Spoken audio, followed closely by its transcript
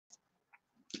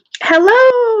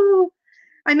Hello!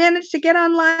 I managed to get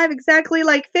on live exactly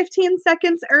like 15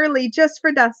 seconds early just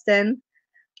for Dustin.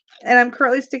 And I'm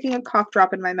currently sticking a cough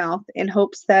drop in my mouth in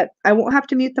hopes that I won't have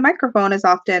to mute the microphone as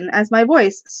often as my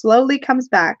voice slowly comes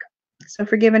back. So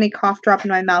forgive any cough drop in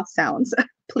my mouth sounds,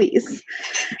 please.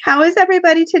 How is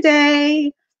everybody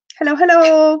today? Hello,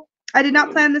 hello. I did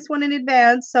not plan this one in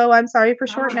advance, so I'm sorry for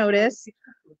short notice.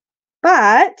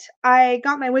 But I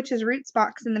got my Witch's Roots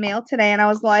box in the mail today, and I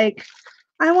was like,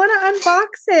 I want to unbox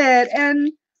it,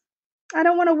 and I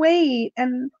don't want to wait,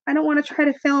 and I don't want to try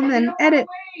to film and edit.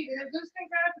 Instant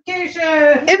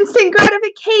gratification. Instant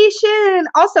gratification.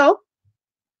 Also,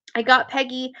 I got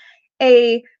Peggy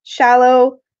a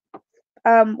shallow,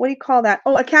 what do you call that?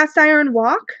 Oh, a cast iron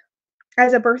wok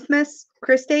as a Birthmas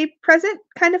Chris Day present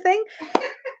kind of thing.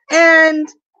 And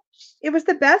it was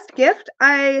the best gift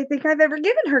I think I've ever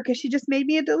given her because she just made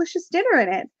me a delicious dinner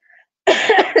in it.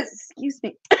 Excuse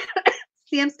me.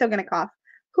 See, I'm still going to cough.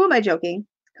 Who am I joking?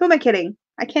 Who am I kidding?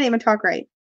 I can't even talk right.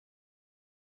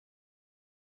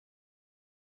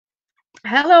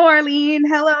 Hello, Arlene.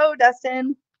 Hello,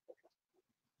 Dustin.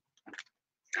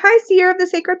 Hi, Seer of the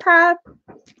Sacred Path.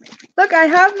 Look, I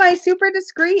have my super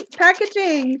discreet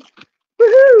packaging.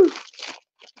 Woohoo!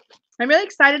 I'm really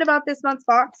excited about this month's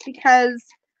box because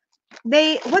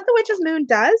what the Witch's Moon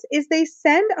does is they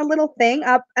send a little thing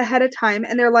up ahead of time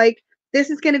and they're like, this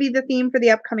is going to be the theme for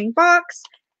the upcoming box.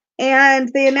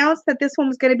 And they announced that this one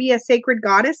was going to be a sacred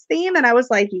goddess theme. And I was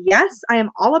like, yes, I am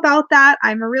all about that.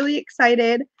 I'm really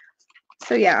excited.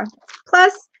 So yeah.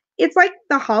 Plus, it's like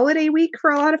the holiday week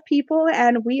for a lot of people.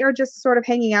 And we are just sort of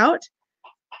hanging out.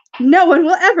 No one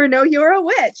will ever know you're a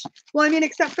witch. Well, I mean,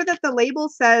 except for that the label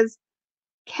says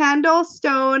candle,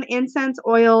 stone, incense,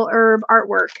 oil, herb,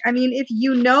 artwork. I mean, if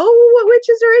you know what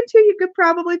witches are into, you could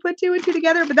probably put two and two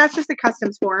together, but that's just a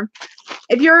customs form.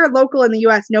 If you're local in the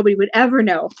US, nobody would ever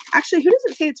know. Actually, who does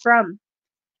it say it's from?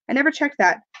 I never checked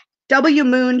that. W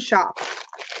Moon Shop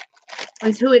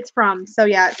is who it's from. So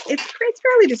yeah, it's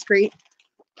fairly discreet.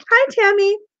 Hi,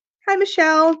 Tammy. Hi,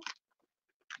 Michelle.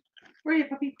 Where are you,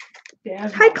 puppy?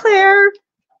 Dad. Hi, Claire.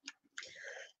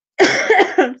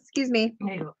 Excuse me.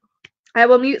 I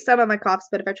will mute some of my coughs,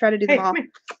 but if I try to do them all.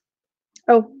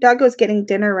 Oh, Doggo's getting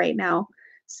dinner right now.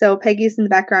 So Peggy's in the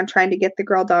background trying to get the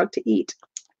girl dog to eat.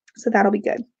 So that'll be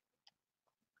good.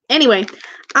 Anyway,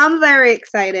 I'm very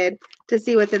excited to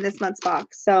see what's in this month's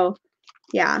box. So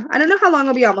yeah, I don't know how long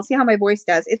it'll be on. We'll see how my voice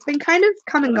does. It's been kind of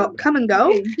come and go.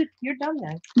 Okay, you're done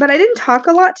then. But I didn't talk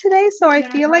a lot today, so I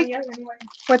feel like Anyway.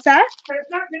 what's that? But it's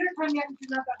not dinner time yet. She's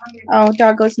not that hungry. Oh,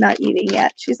 Doggo's not eating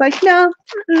yet. She's like, no.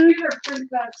 Mm-mm. She's a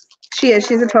princess. She is.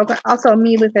 She's a token. Also,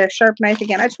 me with a sharp knife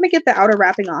again. I just want to get the outer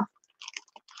wrapping off.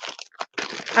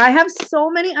 I have so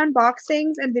many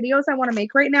unboxings and videos I want to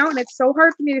make right now, and it's so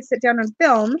hard for me to sit down and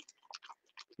film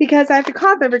because I have to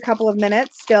cough every couple of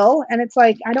minutes still, and it's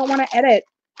like I don't want to edit.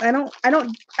 I don't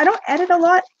edit a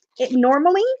lot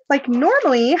normally. Like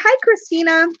normally, hi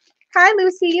Christina, hi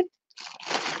Lucy.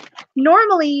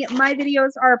 Normally, my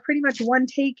videos are pretty much one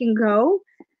take and go.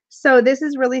 So this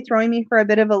is really throwing me for a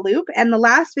bit of a loop. And the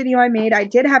last video I made, I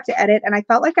did have to edit, and I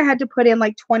felt like I had to put in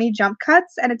like 20 jump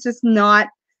cuts, and it's just not.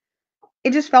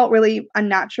 It just felt really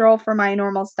unnatural for my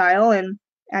normal style, and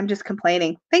I'm just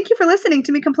complaining. Thank you for listening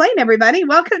to me complain, everybody.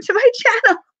 Welcome to my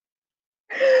channel.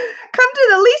 Come to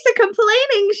the Lisa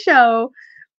Complaining Show.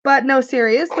 But no,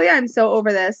 seriously, I'm so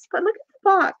over this. But look at the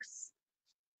box.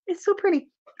 It's so pretty.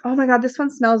 Oh my god, this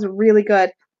one smells really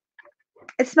good.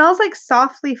 It smells like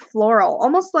softly floral,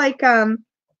 almost like it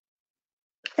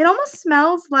almost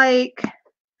smells like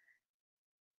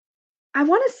I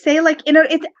want to say like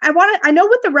I know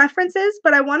what the reference is,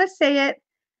 but I want to say it.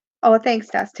 Oh, thanks,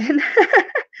 Dustin.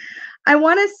 I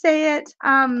want to say it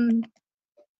I mean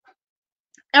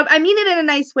it in a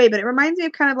nice way, but it reminds me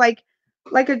of kind of like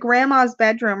a grandma's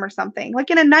bedroom or something. Like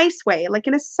in a nice way, like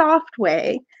in a soft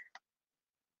way.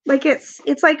 Like it's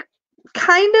like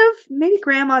kind of maybe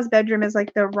grandma's bedroom is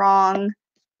like the wrong.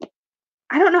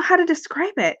 I don't know how to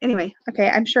describe it. Anyway, okay,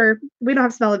 I'm sure we don't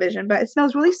have smell-o-vision, but it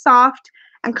smells really soft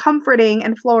and comforting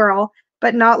and floral,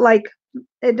 but not like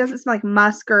it doesn't smell like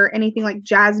musk or anything like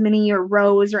jasmine-y or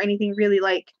rose or anything really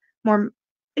like more,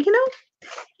 you know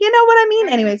what I mean?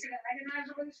 Anyways,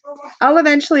 I'll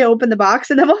eventually open the box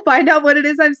and then we'll find out what it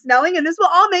is I'm smelling, and this will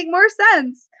all make more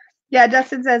sense. Yeah,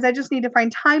 Dustin says, I just need to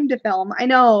find time to film. I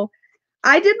know.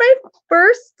 I did my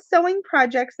first sewing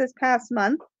projects this past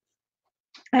month.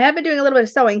 I have been doing a little bit of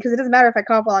sewing because it doesn't matter if I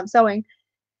cough while I'm sewing.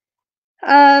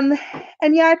 And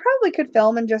yeah, I probably could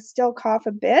film and just still cough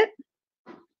a bit.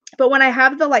 But when I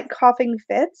have the like coughing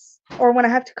fits or when I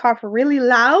have to cough really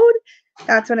loud,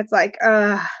 that's when it's like,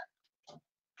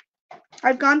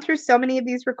 I've gone through so many of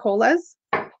these Ricolas.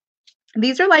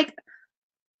 These are like,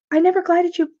 I never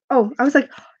glided you. Oh, I was like,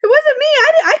 it wasn't me.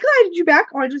 I glided you back.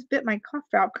 Oh, I just bit my cough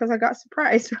drop because I got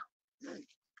surprised.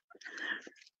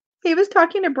 He was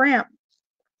talking to Brant.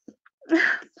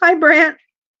 Hi, Brant.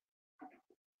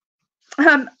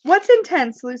 What's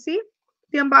intense, Lucy?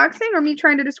 The unboxing or me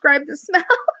trying to describe the smell?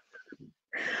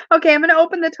 Okay, I'm gonna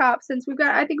open the top since we've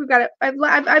got. I think we've got it.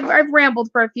 I've rambled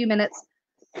for a few minutes.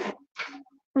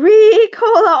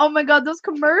 Ricola. Oh my god, those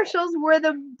commercials were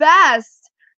the best.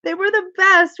 They were the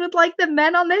best with like the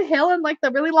men on the hill and like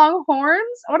the really long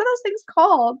horns. What are those things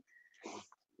called?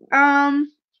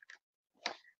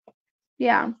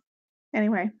 Yeah.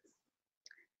 Anyway.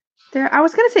 There, I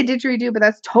was gonna say didgeridoo, but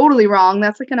that's totally wrong.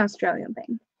 That's like an Australian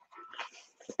thing.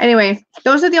 Anyway,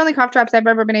 those are the only cough drops I've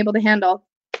ever been able to handle.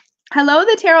 Hello,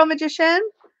 the Tarot Magician.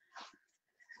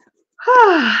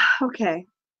 Okay.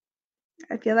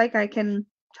 I feel like I can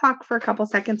talk for a couple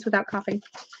seconds without coughing.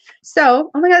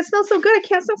 So, oh my god, it smells so good. I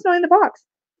can't stop smelling the box.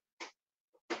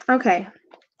 Okay.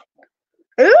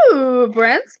 Ooh,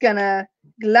 Brent's gonna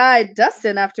glide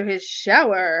Dustin after his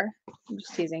shower. I'm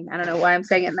just teasing. I don't know why I'm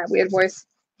saying it in that weird voice.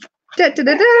 Da, da,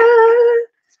 da, da.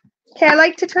 Okay, I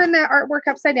like to turn the artwork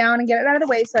upside down and get it out of the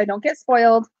way so I don't get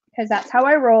spoiled, because that's how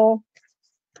I roll.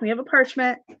 We have a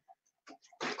parchment.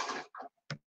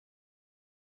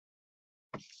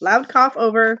 Loud cough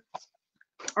over.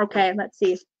 Okay, let's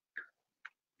see.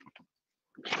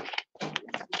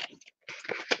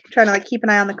 Trying to like keep an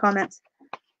eye on the comments.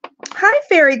 Hi,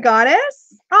 Fairy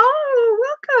Goddess.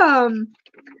 Oh, welcome.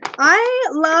 I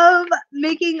love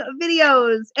making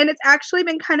videos, and it's actually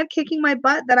been kind of kicking my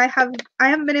butt that I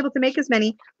haven't been able to make as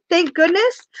many. Thank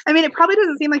goodness. I mean, it probably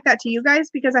doesn't seem like that to you guys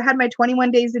because I had my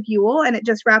 21 days of Yule and it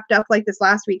just wrapped up like this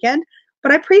last weekend,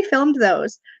 but I pre-filmed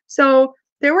those. So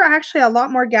there were actually a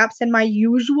lot more gaps in my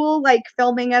usual like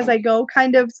filming as I go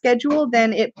kind of schedule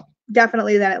than it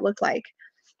looked like.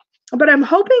 But I'm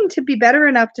hoping to be better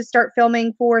enough to start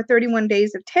filming for 31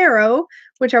 Days of Tarot,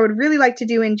 which I would really like to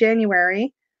do in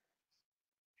January.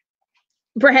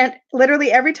 Brant,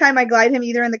 literally every time I glide him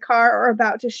either in the car or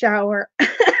about to shower.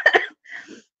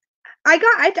 I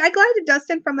glided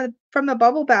Dustin from a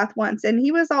bubble bath once and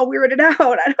he was all weirded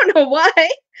out. I don't know why.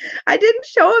 I didn't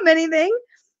show him anything.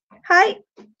 Hi.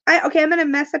 Okay, I'm gonna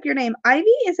mess up your name. Ivy?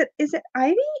 Is it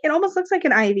Ivy? It almost looks like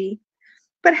an ivy.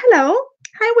 But hello.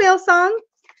 Hi, Whale Song.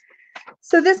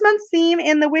 So this month's theme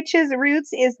in the Witch's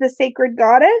Roots is the Sacred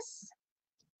Goddess.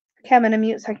 Okay, I'm gonna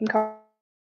mute so I can call.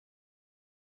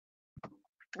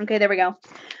 Okay, there we go.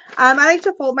 I like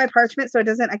to fold my parchment so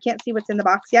I can't see what's in the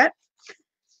box yet.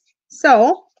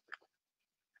 So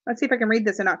let's see if I can read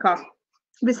this and not cough.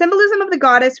 The symbolism of the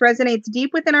goddess resonates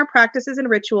deep within our practices and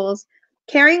rituals,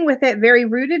 carrying with it very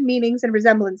rooted meanings and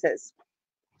resemblances.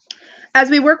 As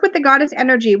we work with the goddess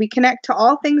energy, we connect to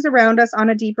all things around us on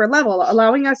a deeper level,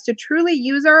 allowing us to truly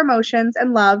use our emotions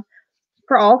and love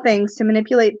for all things to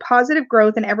manipulate positive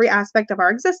growth in every aspect of our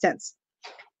existence.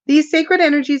 These sacred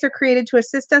energies are created to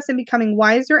assist us in becoming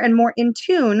wiser and more in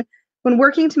tune when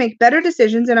working to make better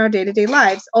decisions in our day-to-day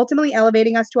lives, ultimately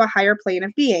elevating us to a higher plane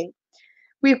of being.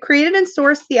 We've created and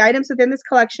sourced the items within this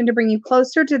collection to bring you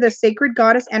closer to the sacred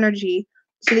goddess energy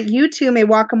so that you too may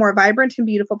walk a more vibrant and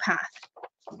beautiful path.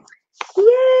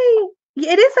 Yay!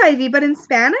 It is Ivy, but in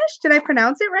Spanish? Did I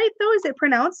pronounce it right, though? Is it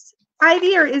pronounced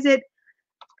Ivy, or is it...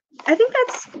 I think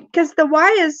that's because the Y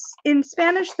is, in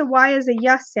Spanish, the Y is a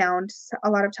yes sound a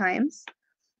lot of times,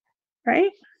 right?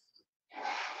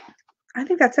 I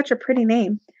think that's such a pretty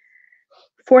name.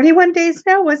 41 days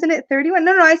now, wasn't it 31?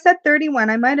 No, I said 31.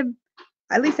 I might have,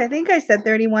 at least I think I said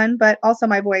 31, but also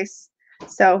my voice.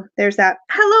 So there's that.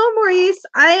 Hello, Maurice.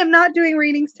 I am not doing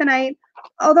readings tonight,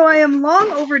 although I am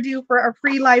long overdue for a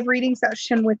free live reading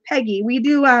session with Peggy. We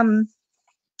do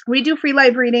free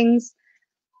live readings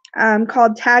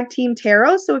called Tag Team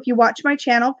Tarot. So if you watch my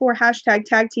channel for hashtag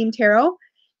Tag Team Tarot,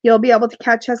 you'll be able to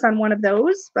catch us on one of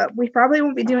those, but we probably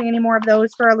won't be doing any more of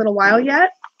those for a little while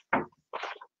yet.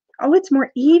 Oh, it's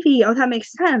more Evie. Oh, that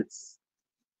makes sense.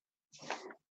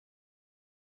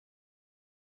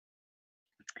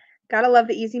 Gotta love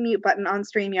the easy mute button on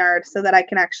StreamYard so that I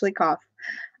can actually cough.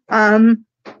 But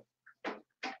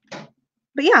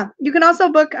yeah, you can also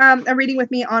book a reading with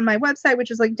me on my website,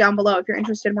 which is linked down below if you're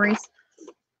interested, Maurice.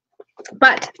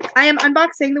 But I am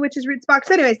unboxing the Witch's Roots box.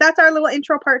 So anyways, that's our little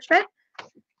intro parchment.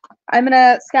 I'm going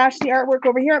to stash the artwork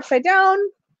over here upside down.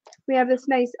 We have this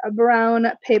nice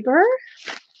brown paper.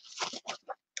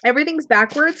 Everything's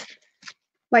backwards.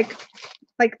 Like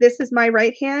this is my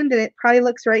right hand, and it probably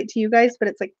looks right to you guys, but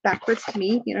it's like backwards to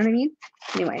me. You know what I mean?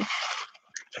 Anyway.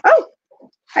 Oh,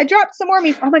 I dropped some more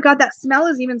meat. Oh my God, that smell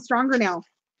is even stronger now.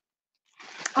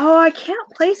 Oh, I can't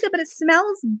place it, but it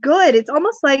smells good. It's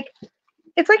almost like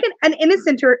it's like an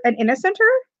innocenter. An innocenter?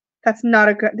 That's not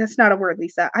a good. That's not a word,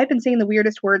 Lisa. I've been saying the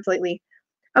weirdest words lately.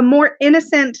 A more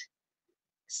innocent,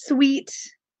 sweet,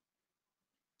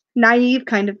 naive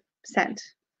kind of scent.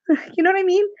 You know what I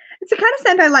mean? It's the kind of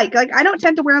scent I like. Like I don't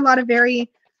tend to wear a lot of very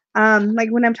like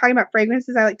when I'm talking about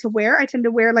fragrances I like to wear, I tend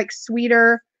to wear like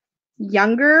sweeter,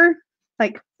 younger,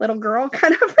 like little girl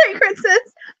kind of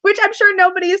fragrances, which I'm sure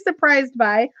nobody is surprised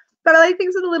by. But I like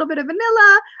things with a little bit of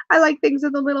vanilla. I like things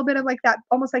with a little bit of like that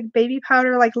almost like baby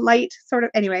powder, like light sort of.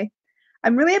 Anyway,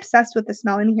 I'm really obsessed with the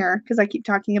smell in here because I keep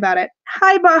talking about it.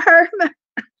 Hi, Barb.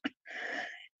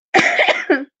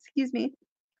 Excuse me.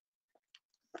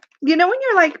 You know when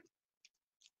you're like,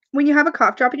 when you have a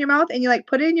cough drop in your mouth and you like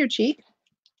put it in your cheek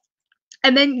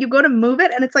and then you go to move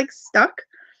it and it's like stuck?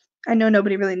 I know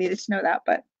nobody really needed to know that,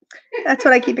 but that's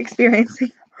what I keep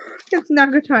experiencing. It's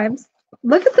not good times.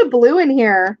 Look at the blue in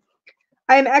here.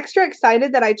 I'm extra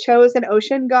excited that I chose an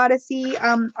ocean goddessy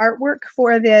artwork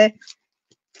for the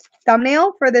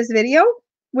thumbnail for this video,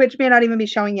 which may not even be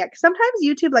showing yet. Because sometimes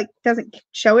YouTube like doesn't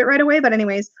show it right away. But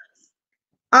anyways,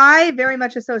 I very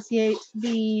much associate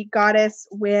the goddess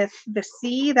with the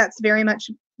sea. That's very much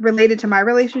related to my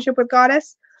relationship with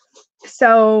goddess.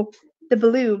 So the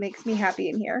blue makes me happy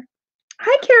in here.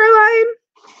 Hi, Caroline.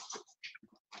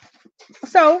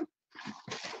 So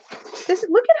this,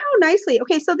 look at how nicely.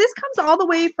 Okay, so this comes all the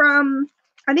way from,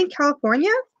 I think,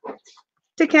 California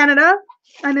to Canada.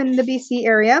 I'm in the BC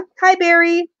area. Hi,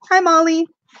 Barry. Hi, Molly.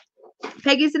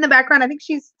 Peggy's in the background. I think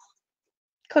she's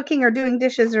cooking or doing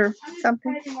dishes or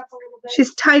something.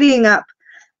 She's tidying up.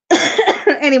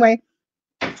 Anyway,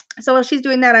 so while she's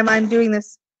doing that, I'm doing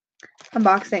this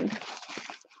unboxing.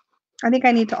 I think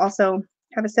I need to also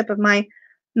have a sip of my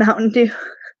Mountain Dew.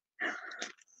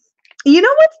 You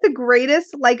know what's the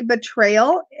greatest like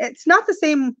betrayal? It's not the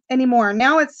same anymore.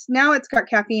 Now it's got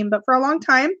caffeine, but for a long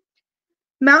time,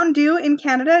 Mountain Dew in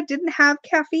Canada didn't have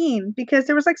caffeine because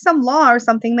there was like some law or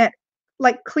something that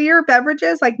like clear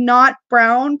beverages, like not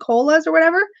brown colas or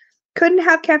whatever, couldn't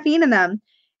have caffeine in them.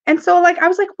 And so like I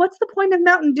was like, what's the point of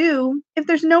Mountain Dew if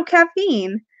there's no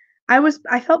caffeine?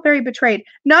 I felt very betrayed.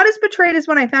 Not as betrayed as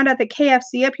when I found out that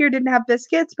KFC up here didn't have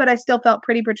biscuits, but I still felt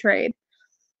pretty betrayed.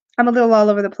 I'm a little all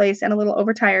over the place and a little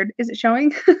overtired. Is it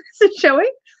showing? Is it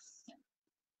showing?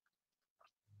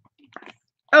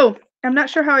 Oh, I'm not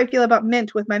sure how I feel about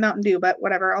mint with my Mountain Dew, but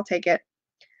whatever, I'll take it.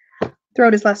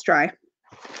 Throat is less dry.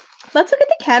 Let's look at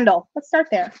the candle. Let's start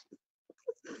there.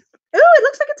 Ooh, it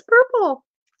looks like it's purple.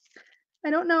 I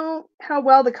don't know how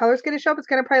well the color's going to show up. It's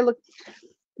going to probably look,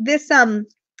 this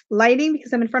lighting,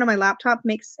 because I'm in front of my laptop,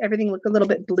 makes everything look a little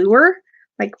bit bluer,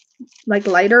 like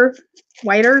lighter,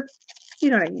 whiter. You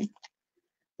know what I mean?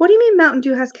 What do you mean Mountain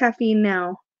Dew has caffeine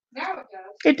now? Now it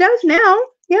does. It does now.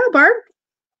 Yeah, Barb.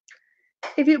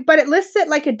 But it lists it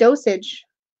like a dosage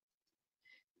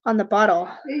on the bottle.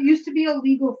 It used to be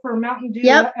illegal for Mountain Dew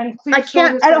Yep. and clear I can't.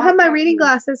 sodas I to don't have my caffeine. reading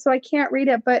glasses, so I can't read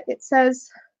it. But it says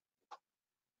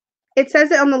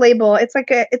it on the label. It's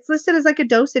listed as like a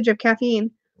dosage of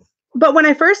caffeine. But when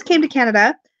I first came to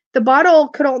Canada, the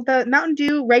Mountain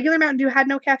Dew, regular Mountain Dew, had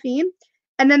no caffeine.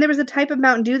 And then there was a type of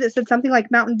Mountain Dew that said something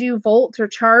like Mountain Dew Volt or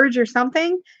Charge or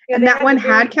something. Yeah, and they that one the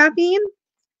very- had caffeine.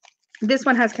 This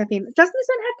one has caffeine. Doesn't this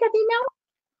one have caffeine now?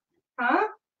 Huh?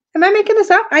 Am I making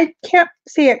this up? I can't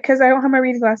see it because I don't have my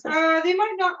reading glasses. They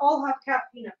might not all have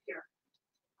caffeine up here.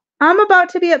 I'm about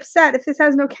to be upset if this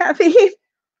has no caffeine.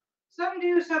 Some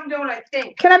do, some don't, I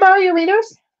think. Can I borrow your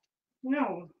readers?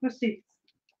 No. Let's see.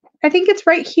 I think it's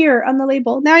right here on the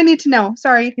label. Now I need to know.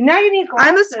 Sorry. Now you need glasses.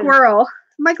 I'm a squirrel.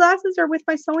 My glasses are with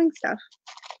my sewing stuff.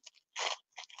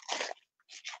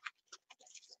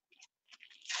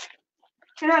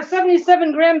 It has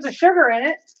 77 grams of sugar in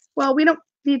it. Well, we don't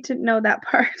need to know that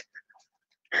part.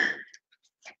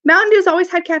 Mountain Dew's always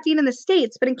had caffeine in the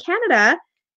States, but in Canada,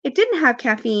 it didn't have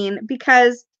caffeine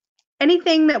because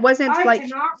anything that wasn't I like...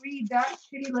 cannot read that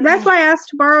shitty label. That's why I asked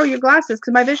to borrow your glasses,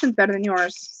 because my vision's better than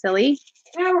yours, silly.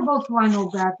 Yeah, we're both blind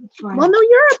old bats. It's fine. Well, no,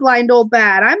 you're a blind old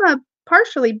bat. I'm a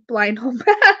partially blind old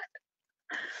bat.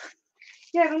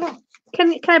 Yeah, I don't know.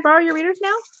 Can I borrow your readers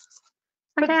now?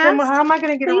 But Okay, then how am I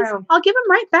going to get please? around? I'll give them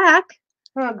right back.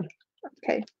 Ugh.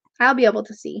 Okay, I'll be able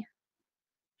to see.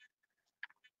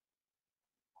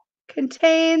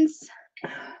 Contains...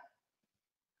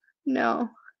 No.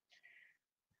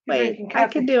 You're Wait, drinking I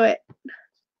coffee. can do it.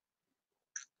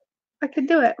 I can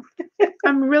do it.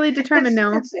 I'm really determined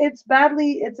now. It's a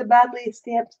badly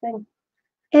stamped thing.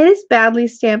 It is badly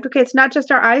stamped. Okay, it's not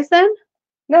just our eyes then?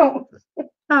 No,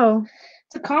 Oh.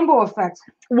 it's a combo effect.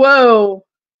 Whoa.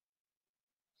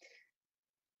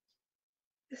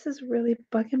 This is really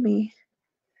bugging me.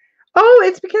 Oh,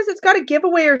 it's because it's got a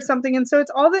giveaway or something, and so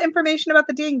it's all the information about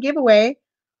the dang giveaway.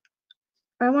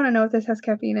 I want to know if this has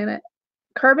caffeine in it.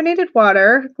 Carbonated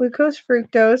water, glucose,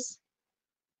 fructose.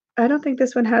 I don't think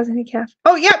this one has any caffeine.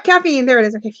 Oh, yeah, caffeine. There it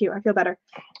is. Okay, phew. I feel better.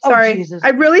 Sorry. Jesus.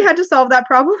 I really had to solve that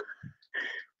problem.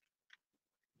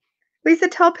 Lisa,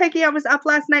 tell Peggy I was up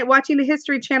last night watching the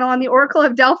History Channel on the Oracle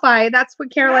of Delphi. That's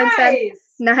what Caroline said.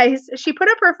 Nice. She put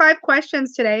up her 5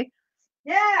 questions today.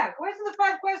 Yeah, where's the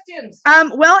 5 questions?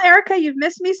 Well, Erica, you've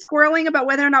missed me squirreling about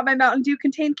whether or not my Mountain Dew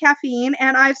contained caffeine,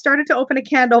 and I've started to open a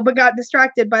candle but got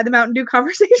distracted by the Mountain Dew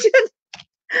conversation.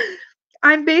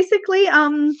 I'm basically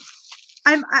I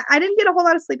didn't get a whole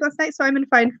lot of sleep last night, so I'm in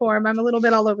fine form. I'm a little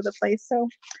bit all over the place. So,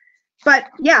 but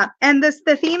yeah, and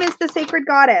the theme is the sacred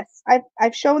goddess.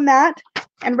 I've shown that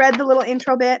and read the little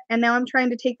intro bit, and now I'm trying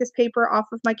to take this paper off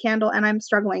of my candle, and I'm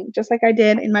struggling just like I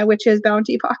did in my witch's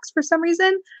bounty box for some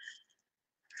reason.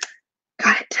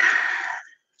 Got it.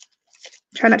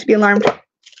 Try not to be alarmed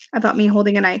about me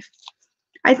holding a knife.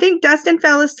 I think Dustin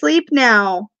fell asleep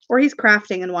now, or he's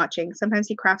crafting and watching. Sometimes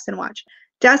he crafts and watch.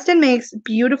 Dustin makes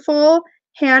beautiful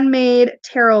handmade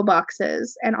tarot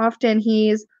boxes, and often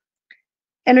he's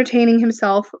entertaining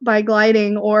himself by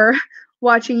gliding or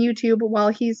watching YouTube while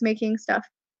he's making stuff.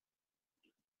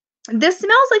 This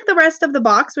smells like the rest of the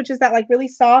box, which is that like really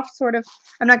soft sort of,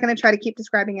 I'm not going to try to keep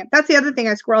describing it. That's the other thing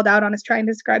I scrolled out on, is trying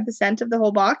to describe the scent of the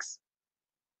whole box.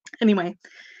 Anyway,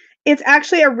 it's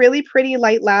actually a really pretty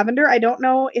light lavender. I don't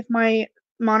know if my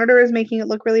monitor is making it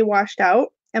look really washed out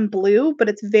and blue, but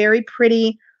it's very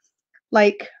pretty.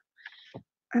 Like,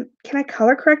 can I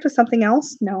color correct with something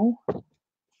else? No.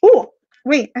 Oh,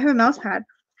 wait, I have a mouse pad.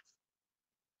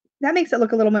 That makes it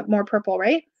look a little bit more purple,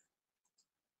 right?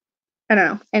 I don't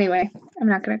know. Anyway, I'm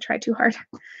not going to try too hard.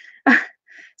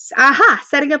 Aha!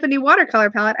 Setting up a new watercolor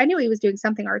palette. I knew he was doing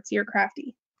something artsy or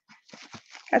crafty.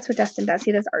 That's what Dustin does.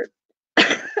 He does art.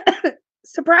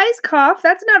 Surprise cough.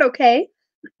 That's not okay.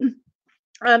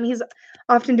 He's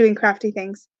often doing crafty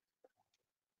things.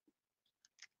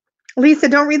 Lisa,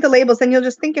 don't read the labels, then you'll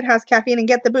just think it has caffeine and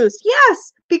get the boost.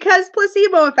 Yes, because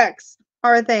placebo effects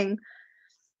are a thing.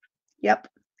 Yep.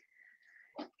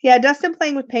 Yeah, Dustin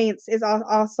playing with paints is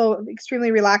also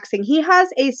extremely relaxing. He has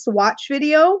a swatch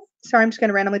video. Sorry, I'm just going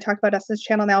to randomly talk about Dustin's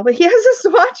channel now, but he has a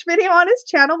swatch video on his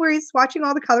channel where he's swatching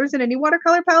all the colors in a new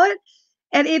watercolor palette,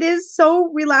 and it is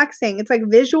so relaxing. It's like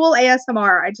visual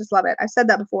ASMR. I just love it. I've said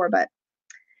that before, but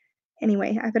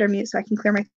anyway, I better mute so I can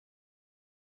clear my...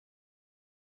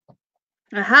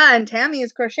 Aha, and Tammy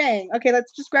is crocheting. Okay,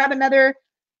 let's just grab another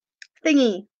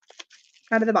thingy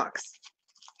out of the box.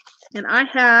 And I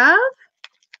have...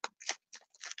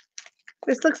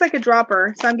 This looks like a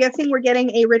dropper, so I'm guessing we're getting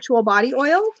a ritual body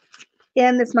oil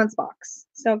in this month's box.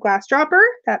 So glass dropper,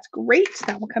 that's great.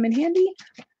 That will come in handy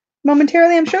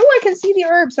momentarily. I'm sure I can see the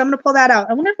herb, so I'm going to pull that out.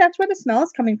 I wonder if that's where the smell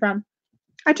is coming from.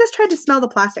 I just tried to smell the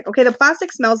plastic. Okay, the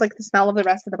plastic smells like the smell of the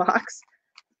rest of the box.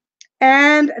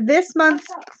 And this month's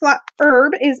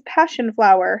herb is passion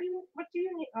flower. What do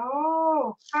you need?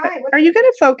 Oh, hi. Are you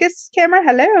going to focus, camera?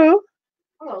 Hello.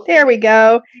 Hello. There we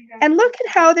go. And look at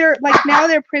how they're, like, now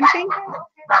they're printing.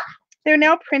 They're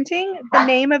now printing the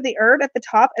name of the herb at the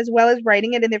top, as well as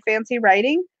writing it in their fancy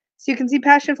writing. So you can see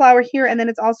passion flower here, and then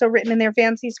it's also written in their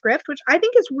fancy script, which I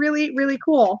think is really, really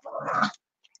cool.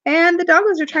 And the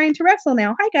doggos are trying to wrestle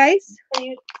now. Hi, guys. Are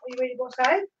you ready to go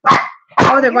outside?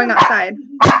 Oh, they're going outside.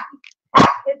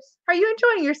 It's Are you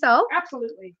enjoying yourself?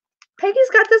 absolutely. Peggy's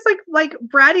got this like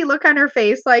bratty look on her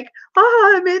face, like,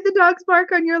 oh, I made the dogs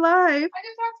bark on your live. I just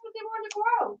asked what they wanted to go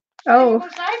out. Oh. Go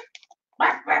outside?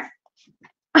 Bark, bark.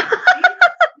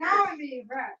 Now I'm being a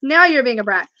brat. Now you're being a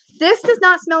brat. This does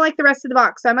not smell like the rest of the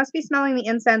box, so I must be smelling the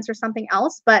incense or something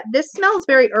else, but this smells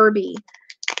very herby.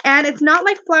 And it's not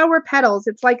like flower petals.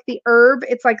 It's like the herb.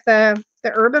 It's like the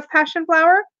herb of passion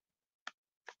flower.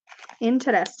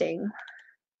 Interesting.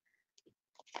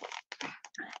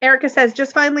 Erica says,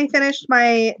 just finally finished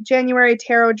my January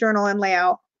tarot journal and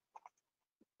layout.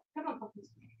 Come on, puppies.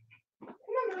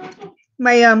 Come on.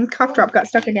 My cough drop got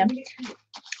stuck again.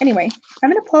 Anyway,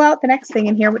 I'm going to pull out the next thing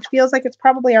in here, which feels like it's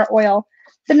probably our oil.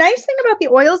 The nice thing about the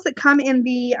oils that come in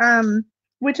the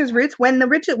witch's roots,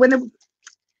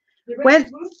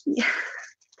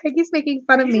 Peggy's making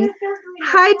fun of me.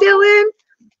 Hi, Dylan.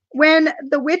 When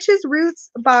the witch's roots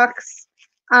box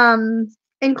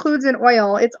includes an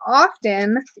oil, it's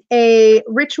often a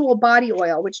ritual body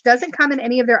oil, which doesn't come in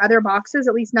any of their other boxes,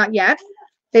 at least not yet.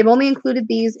 They've only included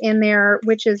these in their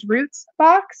witch's roots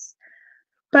box.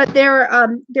 But they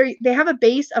have a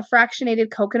base of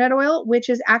fractionated coconut oil, which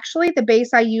is actually the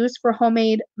base I use for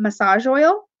homemade massage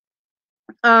oil.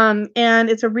 And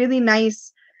it's a really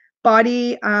nice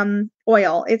body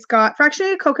oil. It's got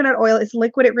fractionated coconut oil. It's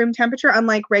liquid at room temperature,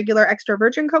 unlike regular extra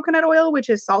virgin coconut oil, which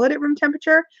is solid at room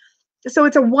temperature. So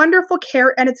it's a wonderful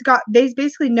care, and it's got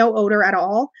basically no odor at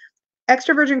all.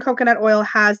 Extra virgin coconut oil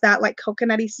has that like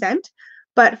coconutty scent,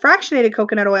 but fractionated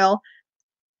coconut oil,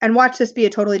 and watch this be a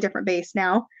totally different base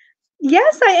now.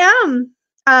 Yes, I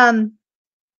am.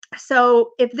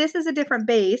 So if this is a different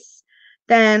base,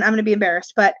 then I'm going to be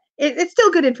embarrassed, but it's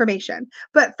still good information.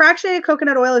 But fractionated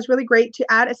coconut oil is really great to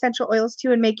add essential oils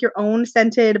to and make your own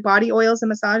scented body oils and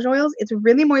massage oils. It's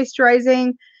really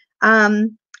moisturizing.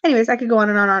 Anyways, I could go on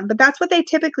and on, but that's what they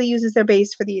typically use as their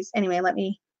base for these. Anyway,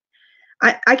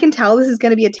 I can tell this is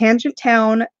going to be a tangent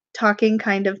town talking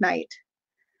kind of night.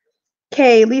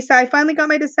 Okay, Lisa, I finally got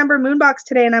my December moon box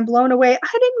today and I'm blown away.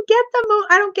 I didn't get the moon.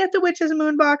 I don't get the witch's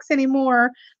moon box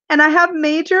anymore. And I have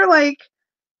major like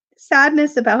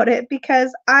sadness about it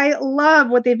because I love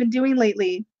what they've been doing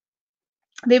lately.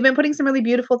 They've been putting some really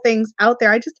beautiful things out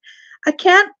there. I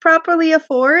can't properly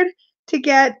afford to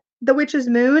get the witch's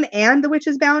moon and the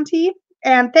witch's bounty.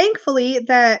 And thankfully,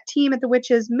 the team at the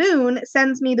Witch's Moon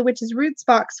sends me the Witch's Roots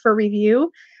box for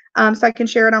review, so I can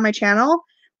share it on my channel.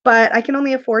 But I can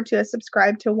only afford to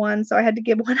subscribe to one, so I had to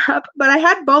give one up. But I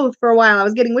had both for a while. I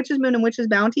was getting Witch's Moon and Witch's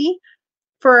Bounty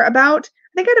for about,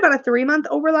 I think I had about a 3-month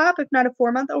overlap, if not a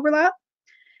 4-month overlap.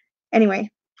 Anyway.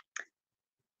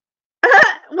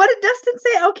 What did Dustin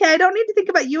say? Okay, I don't need to think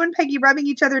about you and Peggy rubbing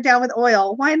each other down with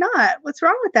oil. Why not? What's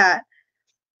wrong with that?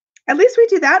 At least we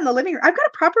do that in the living room. I've got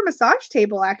a proper massage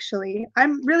table, actually.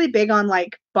 I'm really big on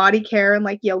like body care and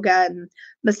like yoga and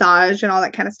massage and all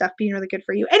that kind of stuff being really good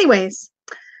for you. Anyways,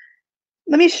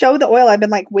 let me show the oil I've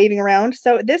been like waving around.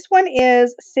 So this one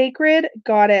is Sacred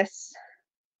Goddess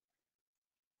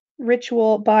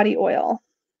Ritual Body Oil.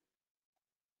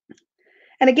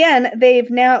 And again, they're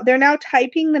now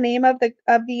typing the name of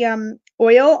the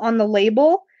oil on the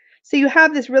label. So you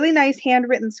have this really nice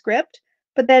handwritten script.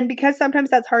 But then because sometimes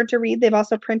that's hard to read, they've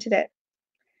also printed it,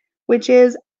 which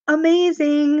is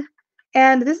amazing.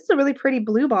 And this is a really pretty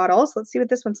blue bottle. So let's see what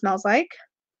this one smells like.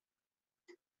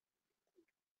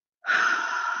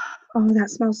 Oh, that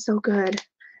smells so good.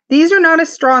 These are not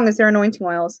as strong as their anointing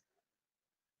oils,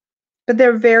 but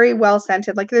they're very well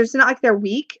scented. Like there's not like they're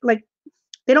weak. Like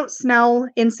they don't smell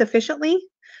insufficiently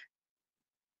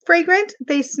fragrant.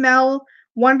 They smell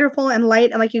wonderful and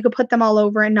light, and like you could put them all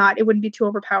over and it wouldn't be too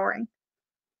overpowering.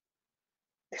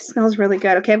 It smells really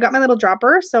good. Okay, I've got my little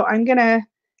dropper, so I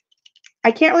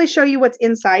can't really show you what's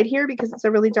inside here because it's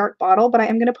a really dark bottle, but I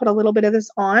am gonna put a little bit of this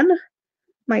on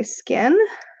my skin.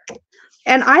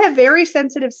 And I have very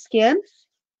sensitive skin.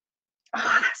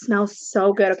 Oh, that smells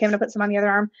so good. Okay, I'm gonna put some on the other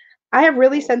arm. I have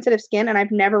really sensitive skin and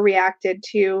I've never reacted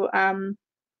to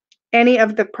any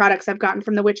of the products I've gotten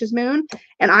from the Witch's Moon.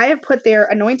 And I have put their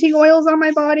anointing oils on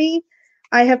my body.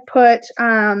 I have put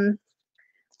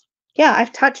yeah,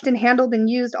 I've touched and handled and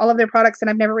used all of their products and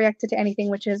I've never reacted to anything,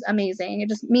 which is amazing. It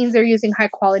just means they're using high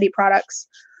quality products.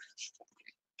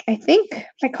 I think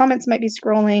my comments might be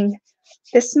scrolling.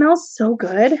 This smells so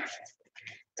good.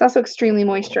 It's also extremely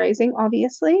moisturizing,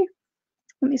 obviously.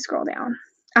 Let me scroll down.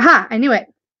 Aha, I knew it.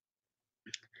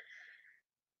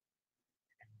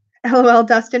 LOL,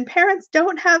 Dustin, parents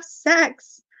don't have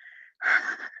sex.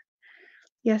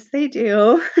 Yes, they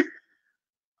do.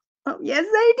 Oh, yes,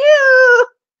 they do.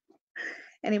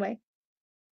 Anyway.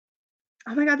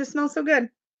 Oh my God, this smells so good.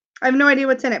 I have no idea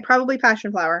what's in it. Probably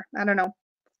passion flower. I don't know.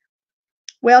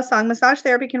 Whale song. Massage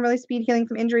therapy can really speed healing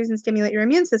from injuries and stimulate your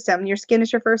immune system. Your skin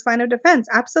is your first line of defense.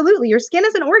 Absolutely. Your skin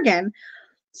is an organ.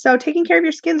 So taking care of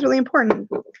your skin is really important.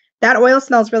 That oil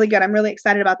smells really good. I'm really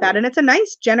excited about that. And it's a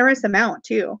nice, generous amount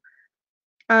too.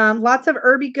 Lots of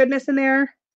herby goodness in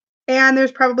there. And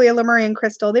there's probably a Lemurian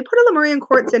crystal. They put a Lemurian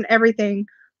quartz in everything,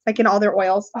 like in all their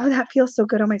oils. Oh, that feels so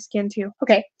good on my skin too.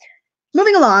 Okay,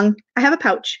 moving along. I have a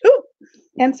pouch. Ooh,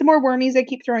 and some more wormies I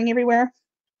keep throwing everywhere.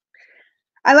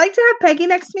 I like to have Peggy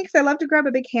next to me because I love to grab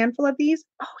a big handful of these.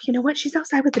 Oh, you know what? She's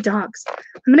outside with the dogs.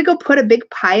 I'm going to go put a big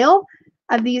pile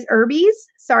of these herbies.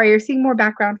 Sorry, you're seeing more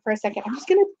background for a second. I'm just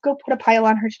going to go put a pile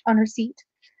on her seat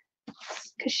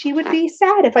because she would be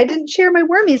sad if I didn't share my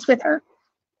wormies with her.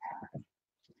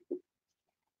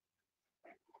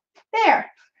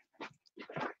 There.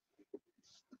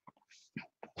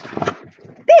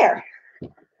 There.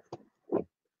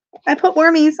 I put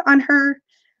wormies on her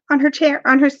chair,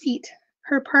 on her seat,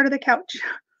 her part of the couch.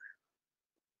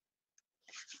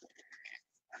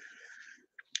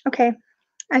 Okay.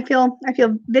 I feel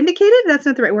vindicated. That's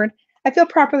not the right word. I feel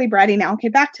properly bratty now. Okay,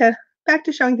 back to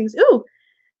showing things. Ooh,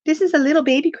 this is a little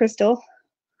baby crystal.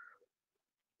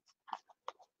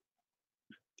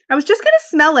 I was just gonna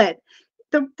smell it.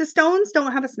 the stones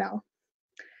don't have a smell.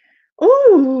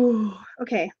 Ooh,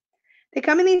 okay. They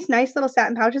come in these nice little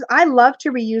satin pouches. I love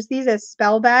to reuse these as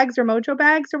spell bags or mojo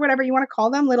bags or whatever you want to call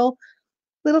them, little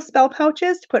spell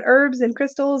pouches to put herbs and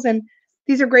crystals. And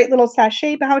these are great little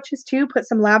sachet pouches too. Put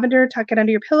some lavender, tuck it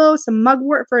under your pillow, some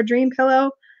mugwort for a dream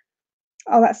pillow,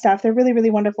 all that stuff. They're really,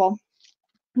 really wonderful.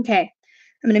 Okay,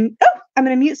 I'm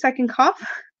gonna mute so I can cough.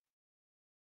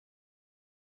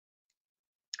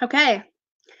 Okay,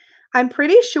 I'm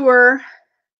pretty sure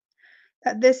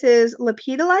that this is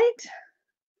lepidolite.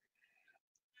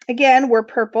 Again, we're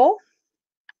purple.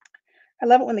 I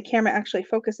love it when the camera actually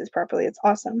focuses properly. It's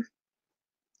awesome.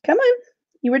 Come on.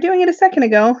 You were doing it a second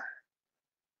ago.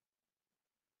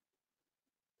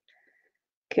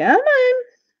 Come on.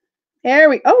 There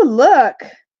we go. Oh, look.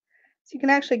 So you can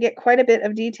actually get quite a bit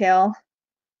of detail.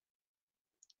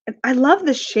 And I love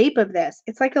the shape of this.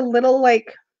 It's like a little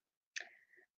like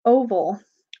oval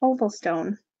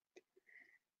stone.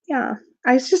 Yeah.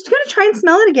 I was just going to try and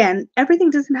smell it again. Everything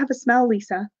doesn't have a smell,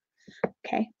 Lisa.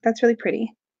 Okay. That's really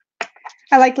pretty.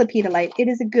 I like lepidolite. It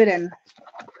is a good one.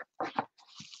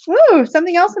 Ooh,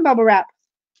 something else in bubble wrap.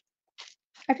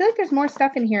 I feel like there's more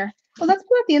stuff in here. Well, let's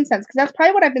pull out the incense because that's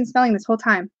probably what I've been smelling this whole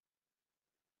time.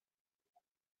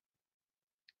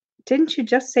 Didn't you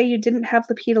just say you didn't have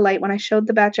lepidolite when I showed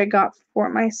the batch I got for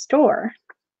my store?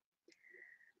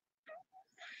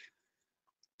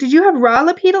 Did you have raw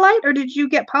lepidolite or did you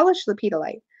get polished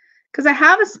lepidolite? Because I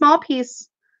have a small piece.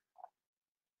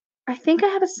 I think I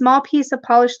have a small piece of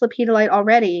polished lepidolite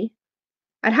already.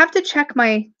 I'd have to check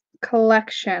my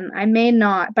collection. I may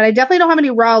not, but I definitely don't have any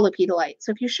raw lepidolite.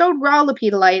 So if you showed raw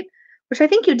lepidolite, which I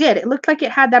think you did, it looked like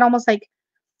it had that almost like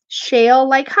shale,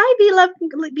 like hi,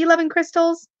 Be Loving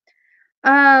Crystals.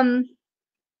 I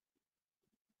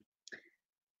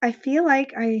feel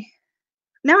like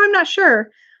now I'm not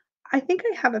sure. I think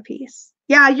I have a piece.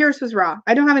 Yeah, yours was raw.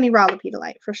 I don't have any raw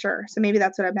lepidolite for sure. So maybe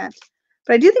that's what I meant.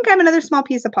 But I do think I have another small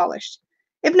piece of polished.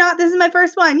 If not, this is my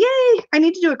first one. Yay! I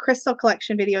need to do a crystal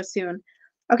collection video soon.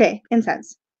 Okay,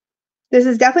 incense. This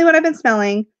is definitely what I've been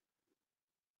smelling.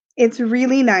 It's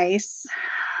really nice.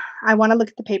 I want to look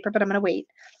at the paper, but I'm going to wait.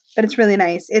 But it's really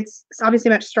nice. It's obviously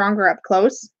much stronger up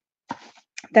close.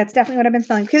 That's definitely what I've been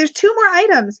smelling. Okay, there's 2 more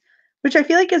items, which I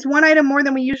feel like is 1 item more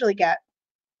than we usually get.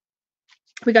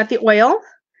 We got the oil.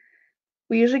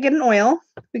 We usually get an oil.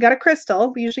 We got a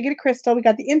crystal. We usually get a crystal. We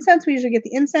got the incense. We usually get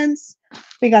the incense.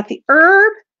 We got the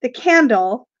herb, the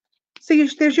candle. So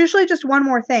there's usually just 1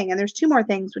 more thing, and there's 2 more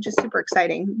things, which is super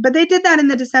exciting. But they did that in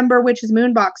the December Witch's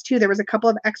Moon box too. There was a couple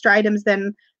of extra items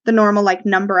than the normal like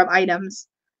number of items.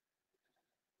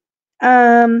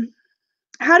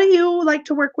 How do you like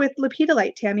to work with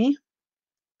lepidolite, Tammy?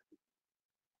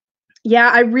 Yeah,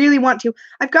 I really want to.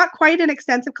 I've got quite an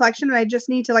extensive collection, and I just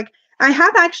need to I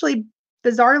have actually,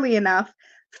 bizarrely enough,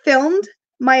 filmed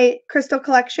my crystal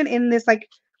collection in this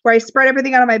where I spread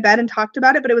everything out on my bed and talked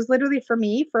about it, but it was literally for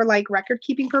me for record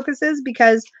keeping purposes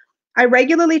because I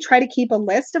regularly try to keep a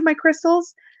list of my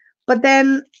crystals, but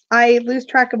then I lose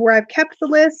track of where I've kept the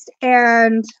list,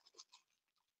 and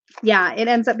yeah, it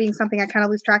ends up being something I kind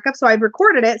of lose track of. So I've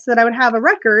recorded it so that I would have a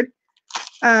record.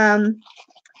 But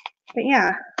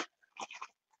yeah.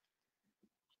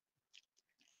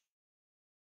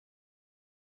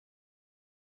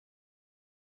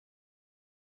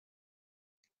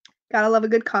 Gotta love a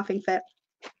good coughing fit.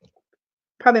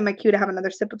 Probably my cue to have another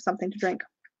sip of something to drink.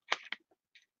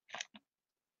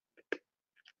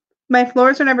 My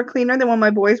floors are never cleaner than when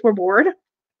my boys were bored.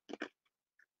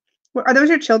 Are those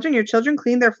your children? Your children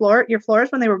cleaned your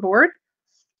floors when they were bored?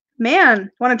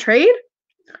 Man, want to trade?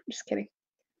 I'm just kidding.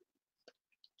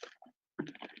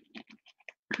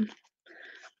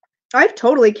 I've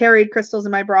totally carried crystals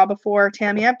in my bra before,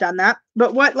 Tammy. I've done that.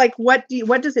 But what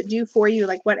does it do for you?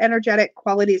 What energetic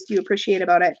qualities do you appreciate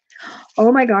about it?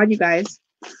 Oh my God, you guys.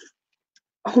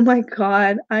 Oh my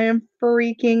God, I am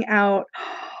freaking out.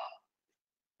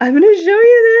 I'm going to show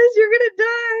you this. You're going to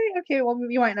die. Okay, well,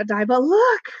 you might not die, but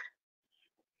look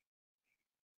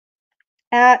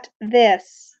at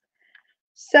this.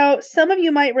 So some of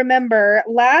you might remember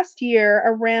last year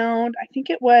around, I think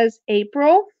it was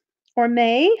April or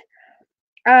May.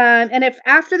 And if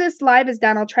after this live is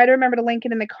done, I'll try to remember to link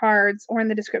it in the cards or in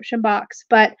the description box.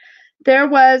 But there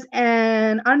was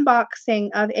an unboxing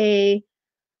of a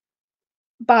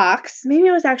box. Maybe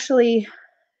it was actually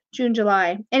June,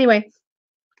 July. Anyway,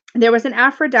 there was an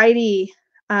Aphrodite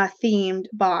themed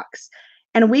box,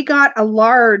 and we got a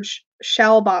large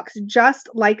shell box just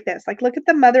like this. Look at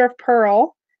the mother of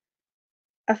pearl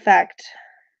effect.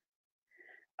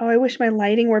 Oh, I wish my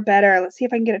lighting were better. Let's see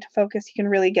if I can get it to focus. You can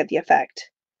really get the effect.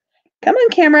 Come on,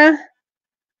 camera.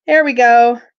 There we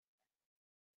go.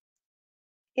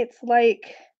 It's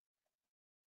like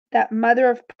that mother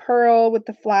of pearl with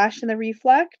the flash and the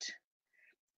reflect.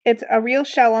 It's a real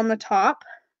shell on the top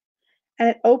and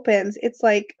it opens. It's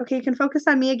like, okay, you can focus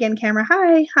on me again, camera.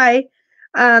 Hi, hi.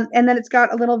 And then it's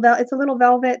got a little it's a little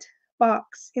velvet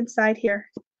box inside here.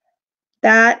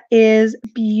 That is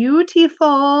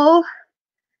beautiful.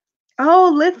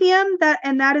 Oh, lithium,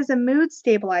 that is a mood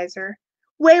stabilizer.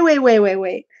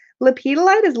 Wait.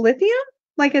 Lepidolite is lithium?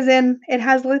 Like as in it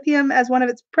has lithium as one of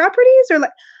its properties or like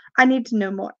I need to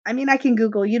know more. I mean, I can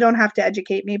Google. You don't have to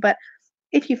educate me, but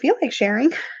if you feel like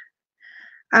sharing,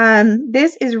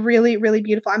 this is really, really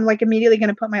beautiful. I'm like immediately going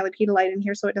to put my lepidolite in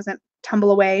here so it doesn't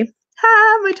tumble away.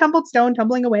 My tumbled stone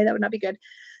tumbling away. That would not be good.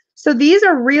 So these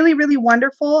are really, really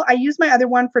wonderful. I use my other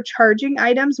one for charging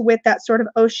items with that sort of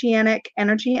oceanic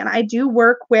energy. And I do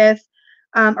work with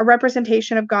a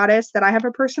representation of Goddess that I have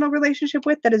a personal relationship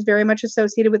with that is very much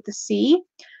associated with the sea.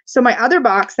 So my other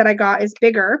box that I got is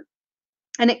bigger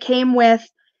and it came with,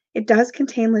 it does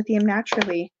contain lithium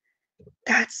naturally.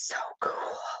 That's so cool.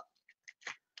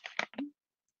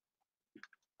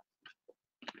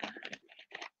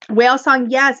 Whale song,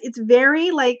 yes, it's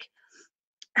very like,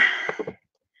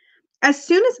 as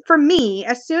soon as, for me,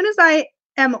 as soon as I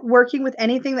am working with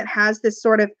anything that has this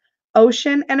sort of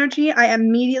ocean energy, I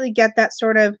immediately get that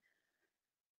sort of,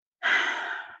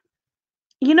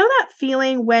 you know, that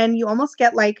feeling when you almost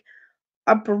get like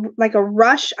a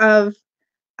rush of,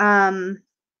 the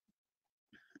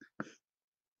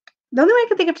only way I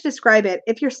can think of to describe it,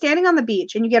 if you're standing on the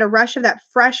beach and you get a rush of that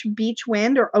fresh beach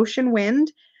wind or ocean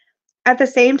wind at the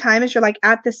same time as you're like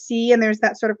at the sea and there's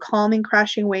that sort of calming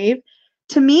crashing wave,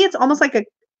 to me it's almost like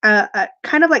a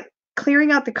kind of like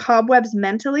clearing out the cobwebs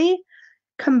mentally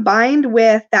combined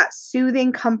with that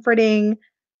soothing, comforting,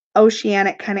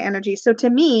 oceanic kind of energy. So to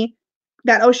me,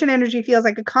 that ocean energy feels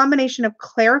like a combination of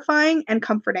clarifying and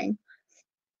comforting.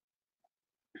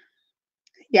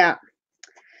 Yeah.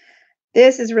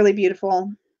 This is really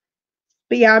beautiful.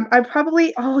 But yeah, I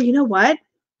probably, oh, you know what?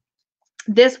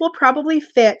 This will probably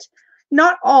fit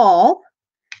not all,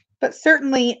 but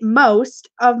certainly most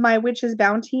of my Witch's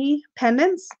Bounty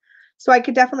pendants. So I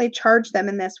could definitely charge them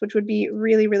in this, which would be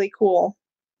really, really cool.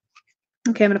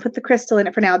 Okay, I'm going to put the crystal in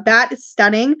it for now. That is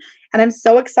stunning. And I'm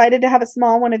so excited to have a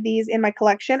small one of these in my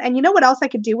collection. And you know what else I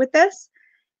could do with this?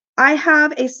 I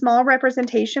have a small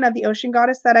representation of the ocean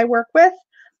goddess that I work with.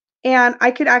 And I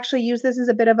could actually use this as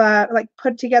a bit of a, like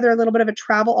put together a little bit of a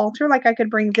travel altar. Like I could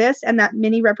bring this and that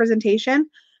mini representation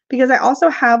because I also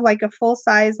have like a full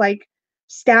size like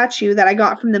statue that I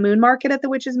got from the moon market at the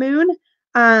Witch's Moon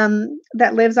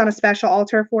that lives on a special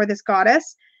altar for this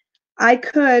goddess. I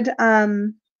could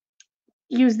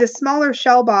use this smaller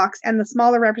shell box and the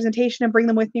smaller representation and bring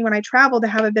them with me when I travel to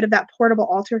have a bit of that portable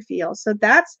altar feel. So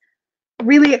that's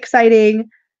really exciting.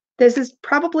 This is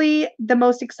probably the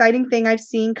most exciting thing I've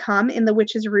seen come in the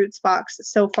Witch's Roots box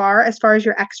so far as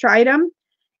your extra item.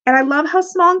 And I love how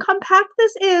small and compact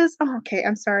this is. Oh, okay,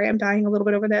 I'm sorry. I'm dying a little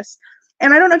bit over this.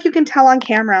 And I don't know if you can tell on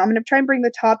camera. I'm going to try and bring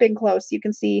the top in close so you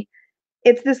can see.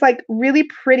 It's this like really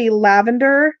pretty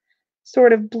lavender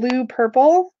sort of blue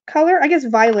purple color. I guess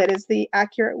violet is the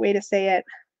accurate way to say it.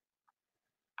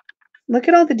 Look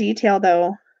at all the detail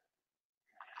though.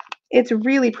 It's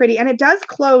really pretty and it does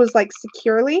close like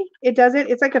securely. It doesn't,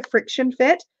 it's like a friction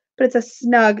fit, but it's a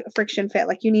snug friction fit.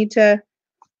 Like you need to,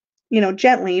 you know,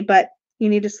 gently, but you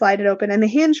need to slide it open. And the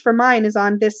hinge for mine is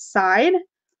on this side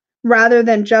rather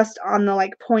than just on the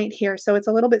like point here. So it's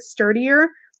a little bit sturdier.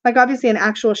 Like obviously an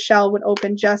actual shell would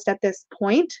open just at this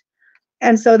point.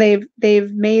 And so they've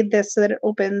made this so that it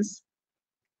opens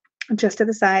just at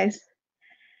the size.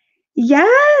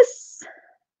 Yes.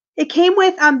 It came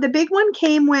with the big one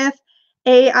came with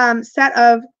a set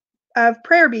of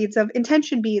prayer beads, of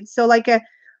intention beads. So like a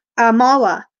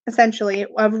mala essentially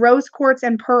of rose quartz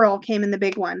and pearl came in the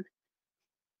big one.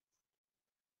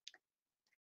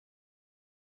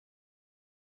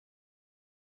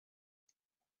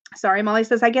 Sorry, Molly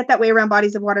says, I get that way around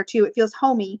bodies of water too. It feels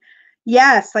homey.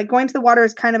 Yes, like going to the water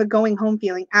is kind of a going home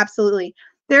feeling. Absolutely.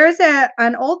 There is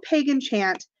an old pagan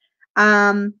chant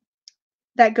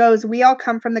that goes, we all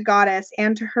come from the goddess,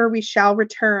 and to her we shall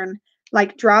return,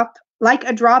 like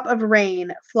a drop of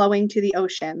rain flowing to the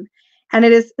ocean. And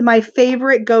it is my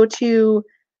favorite go-to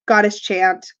goddess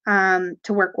chant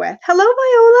to work with. Hello,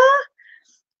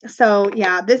 Viola. So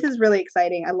yeah, this is really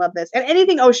exciting. I love this. And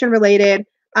anything ocean related.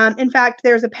 In fact,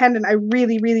 there's a pendant I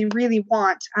really, really, really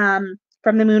want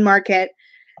from the moon market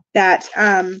that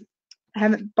I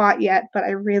haven't bought yet, but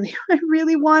I really, I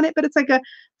really want it. But it's like a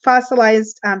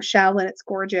fossilized shell and it's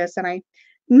gorgeous and I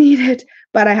need it,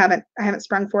 but I haven't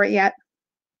sprung for it yet.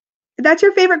 That's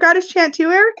your favorite goddess chant too,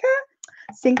 Erica?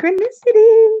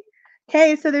 Synchronicity.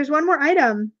 Okay, so there's one more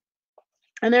item.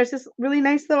 And there's this really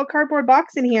nice little cardboard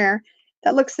box in here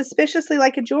that looks suspiciously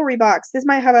like a jewelry box. This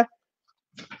might have a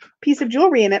piece of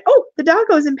jewelry in it. Oh, the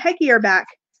doggos and Peggy are back.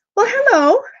 Well,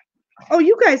 hello. Oh,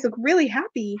 you guys look really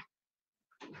happy.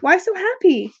 Why so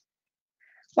happy?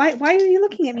 Why are you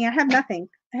looking at me? I have nothing.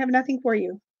 I have nothing for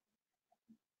you.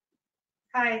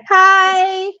 Hi.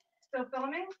 Hi. Still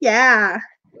filming? Yeah.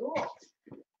 Cool.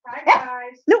 Hi,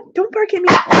 guys. No, don't bark at me.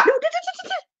 No.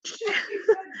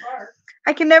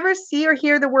 I can never see or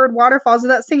hear the word waterfalls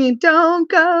without singing, don't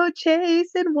go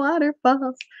chasing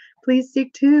waterfalls. Please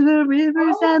stick to the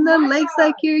rivers and the lakes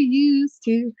like you're used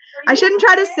to. I shouldn't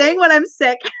try to sing when I'm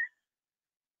sick.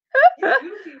 You're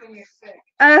goofy when you're sick.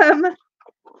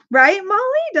 Right, Molly?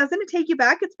 Doesn't it take you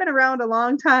back? It's been around a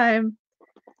long time.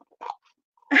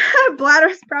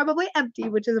 Bladder's probably empty,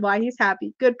 which is why he's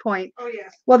happy. Good point. Oh,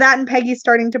 yes. Well, that and Peggy's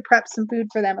starting to prep some food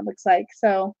for them, it looks like.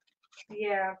 So,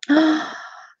 Yeah.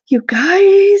 you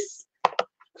guys.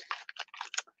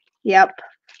 Yep.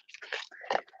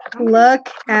 Look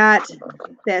at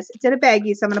this. It's in a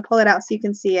baggie, so I'm going to pull it out so you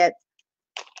can see it.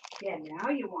 Yeah, now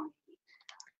you want to eat.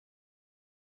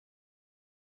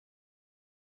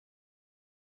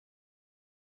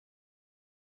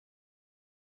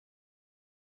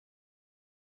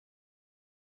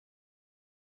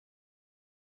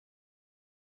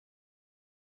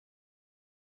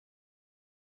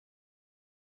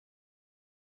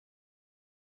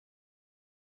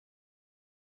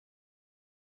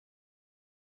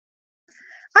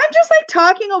 I'm just like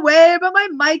talking away, but my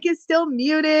mic is still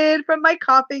muted from my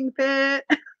coughing fit.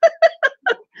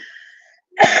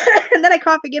 And then I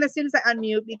cough again as soon as I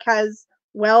unmute because,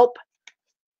 welp,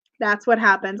 that's what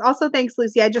happens. Also, thanks,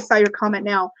 Lucy. I just saw your comment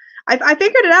now. I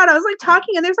figured it out. I was like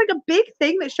talking, and there's like a big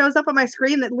thing that shows up on my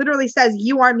screen that literally says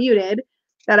you are muted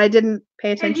that I didn't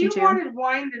pay attention And you to. wanted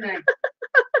wine tonight.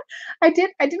 I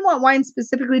didn't want wine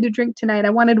specifically to drink tonight. I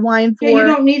wanted wine for. Yeah, you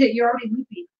don't need it. You're already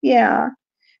loopy. Yeah.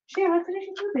 Share, I'll finish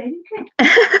it too, baby.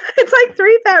 It's like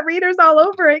 3 fat readers all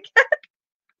over again.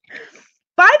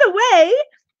 By the way,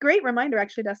 great reminder,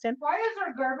 actually, Dustin. Why is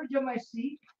there garbage on my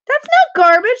seat? That's not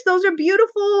garbage. Those are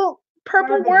beautiful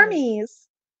purple Garbages. wormies.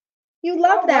 You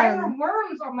love Why are them.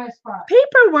 worms on my spot?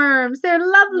 Paper worms. They're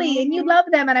lovely, and you Mhm. love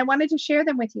them, and I wanted to share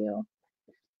them with you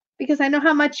because I know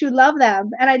how much you love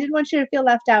them, and I didn't want you to feel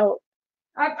left out.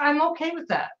 I'm okay with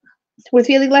that. With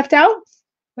feeling left out?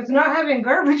 With not having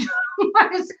garbage on my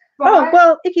spot. Oh,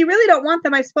 well, if you really don't want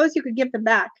them, I suppose you could give them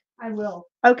back. I will.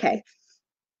 Okay.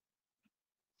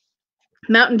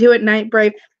 Mountain Dew at night,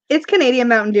 Brave. It's Canadian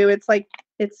Mountain Dew. It's like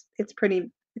it's pretty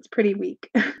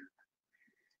weak.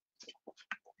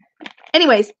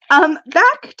 Anyways,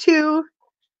 back to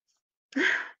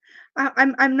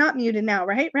I'm not muted now,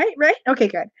 right? Okay,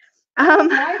 good. Oh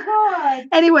my God.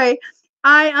 Anyway,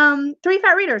 3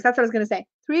 fat readers. That's what I was gonna say.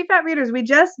 3 fat readers. We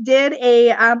just did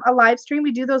a live stream.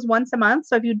 We do those once a month.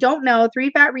 So if you don't know, 3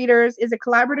 fat readers is a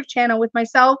collaborative channel with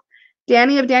myself,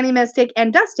 Danny of Danny Mystic,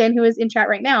 and Dustin, who is in chat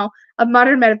right now, of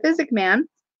Modern Metaphysic Man.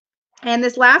 And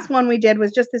this last one we did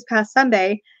was just this past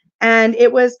Sunday, and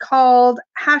it was called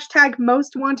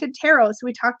 #MostWantedTarot. So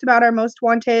we talked about our most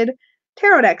wanted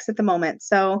tarot decks at the moment.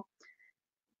 So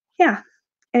yeah.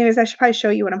 Anyways, I should probably show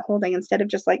you what I'm holding instead of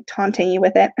just like taunting you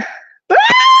with it. Don't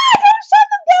shove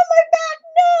them down my back.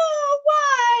 No,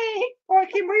 why? Oh, I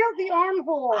can bring out the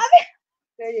armhole.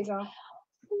 There you go.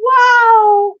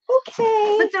 Wow.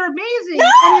 Okay. But they're amazing. No!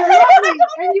 And you're lovely.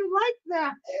 And you like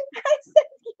them. I said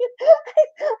you.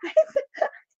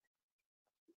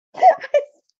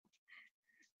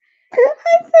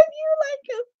 I said you like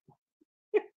them.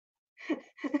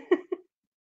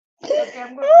 Okay,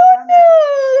 I'm gonna Oh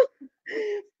no!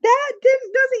 That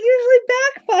doesn't usually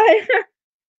backfire.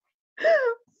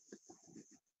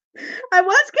 I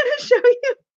was gonna show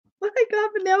you what I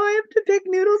got, but now I have to pick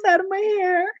noodles out of my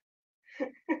hair.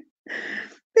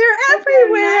 They're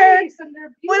everywhere. Nice and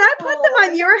they're When I put them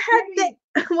on beautiful your and head,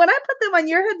 pretty. when I put them on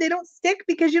your head, they don't stick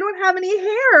because you don't have any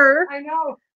hair. I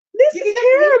know. This You is can just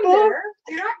leave them terrible. there.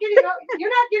 You're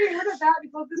not getting rid of that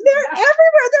because this They're is that.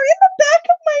 everywhere. They're in the back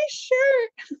of my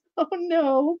shirt. Oh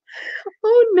no.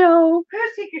 Oh no. You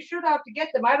gotta take your shirt off to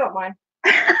get them. I don't mind.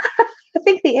 I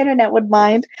think the internet would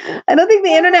mind. I don't think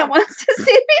the internet wants to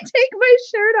see me take my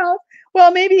shirt off.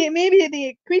 Well, maybe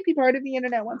the creepy part of the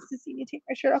internet wants to see me take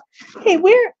my shirt off. Hey,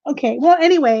 okay. Well,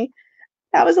 anyway,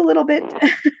 that was a little bit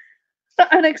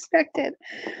unexpected.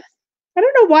 I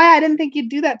don't know why I didn't think you'd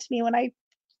do that to me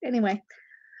anyway.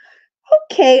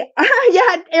 Okay.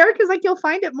 Yeah, Eric is like, you'll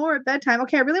find it more at bedtime.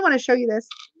 Okay, I really want to show you this.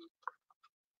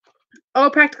 Oh,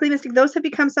 Practically Mystic, those have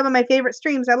become some of my favorite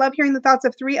streams. I love hearing the thoughts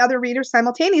of 3 other readers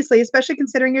simultaneously, especially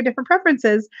considering your different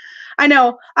preferences. I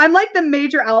know. I'm like the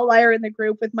major outlier in the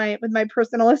group with my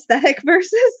personal aesthetic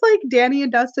versus like Danny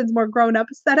and Dustin's more grown-up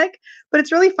aesthetic, but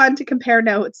it's really fun to compare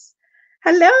notes.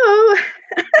 Hello.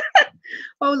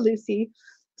 Oh, Lucy.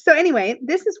 So anyway,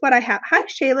 this is what I have. Hi,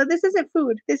 Shayla. This isn't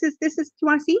food. This is do you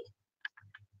want to see?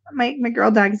 My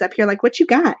girl dog is up here like, what you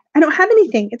got? I don't have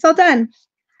anything. It's all done.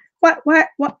 What? I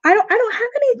don't have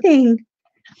anything.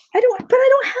 I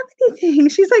don't have anything.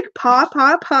 She's like, paw.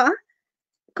 Go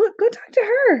talk to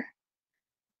her.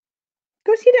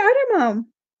 Go see the other mom.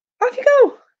 Off you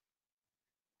go.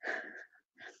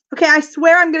 Okay, I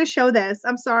swear I'm gonna show this.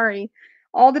 I'm sorry.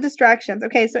 All the distractions.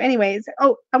 Okay, so anyways,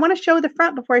 oh, I want to show the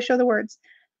front before I show the words.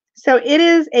 So it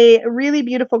is a really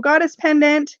beautiful goddess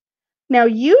pendant. Now,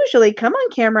 usually, come on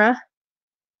camera.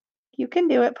 You can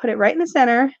do it. Put it right in the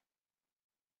center.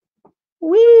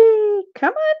 Whee!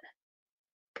 Come on.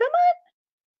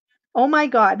 Oh my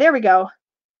God, there we go.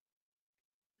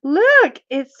 Look,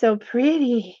 it's so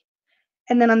pretty.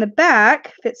 And then on the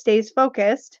back, if it stays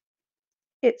focused,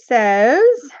 it says,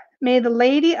 "May the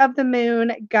Lady of the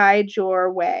Moon guide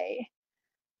your way."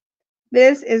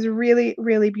 This is really,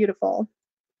 really beautiful.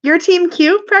 Your team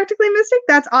cute, Practically Mystic?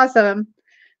 That's awesome.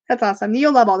 That's awesome.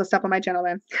 You'll love all the stuff on my channel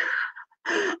then.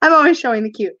 I'm always showing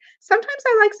the cute. Sometimes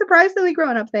I like surprisingly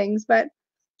grown up things, but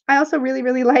I also really,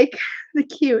 really like the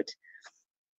cute.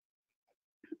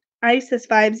 Isis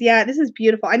vibes. Yeah, this is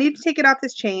beautiful. I need to take it off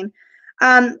this chain.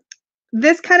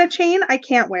 This kind of chain I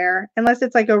can't wear unless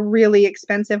it's like a really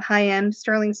expensive high-end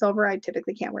sterling silver. I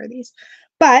typically can't wear these.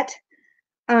 But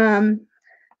I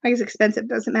guess expensive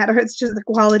doesn't matter. It's just the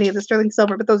quality of the sterling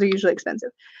silver, but those are usually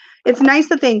expensive. It's nice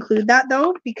that they include that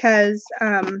though, because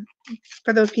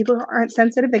for those people who aren't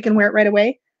sensitive, they can wear it right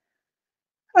away.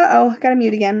 Uh-oh, gotta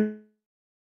mute again.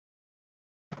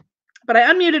 But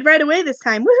I unmuted right away this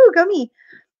time. Woohoo, go me.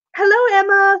 Hello,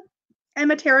 Emma.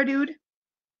 Emma Terra Dude.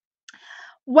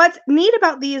 What's neat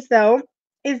about these, though,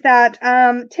 is that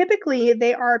typically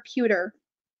they are pewter.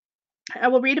 I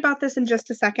will read about this in just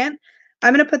a second.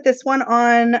 I'm going to put this one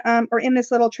on or in this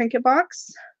little trinket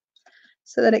box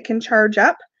so that it can charge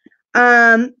up.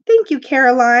 Thank you,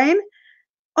 Caroline.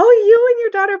 Oh, you and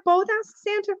your daughter both asked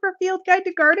Santa for Field Guide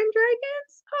to Garden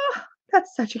Dragons? Oh,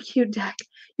 that's such a cute deck.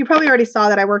 You probably already saw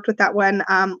that I worked with that one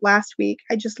last week.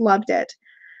 I just loved it.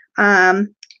 Oh,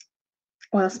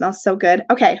 it smells so good.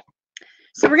 Okay.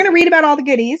 So we're going to read about all the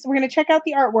goodies. We're going to check out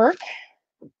the artwork.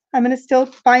 I'm going to still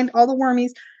find all the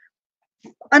wormies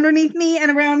underneath me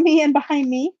and around me and behind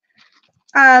me.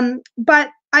 But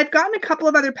I've gotten a couple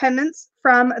of other pendants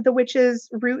from the Witch's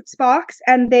Roots box,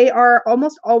 and they are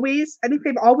almost always, I think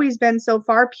they've always been so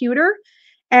far, pewter.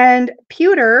 And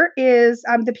pewter is,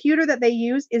 the pewter that they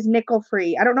use is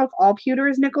nickel-free. I don't know if all pewter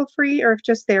is nickel-free or if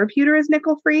just their pewter is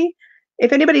nickel-free.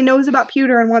 If anybody knows about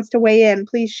pewter and wants to weigh in,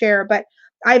 please share. But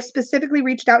I've specifically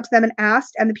reached out to them and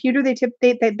asked, and the pewter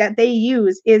that they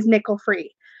use is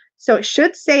nickel-free. So it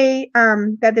should say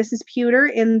that this is pewter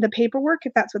in the paperwork,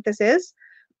 if that's what this is.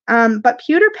 But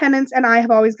pewter pendants and I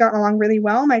have always gotten along really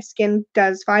well. My skin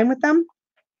does fine with them.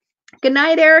 Good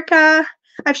night, Erica.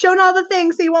 I've shown all the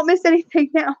things, so you won't miss anything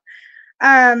now.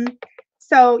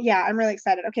 So yeah, I'm really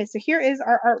excited. Okay, so here is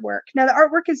our artwork. Now the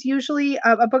artwork is usually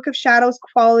a Book of Shadows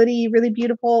quality, really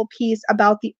beautiful piece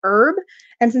about the herb.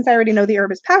 And since I already know the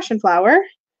herb is passion flower,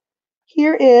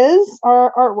 here is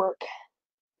our artwork.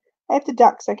 I have to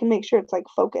duck so I can make sure it's like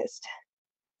focused.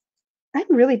 I'm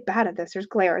really bad at this. There's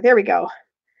glare. There we go.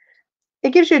 It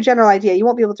gives you a general idea. You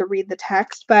won't be able to read the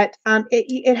text, but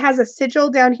it has a sigil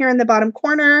down here in the bottom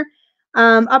corner.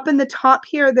 Up in the top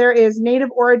here, there is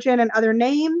native origin and other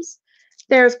names.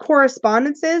 There's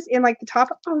correspondences in like the top.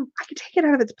 Oh, I could take it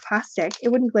out of its plastic. It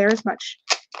wouldn't glare as much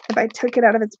if I took it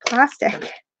out of its plastic.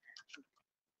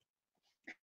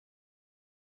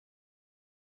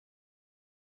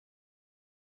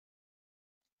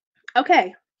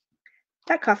 Okay,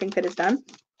 that coughing fit is done.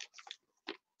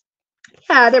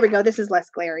 Yeah, there we go. This is less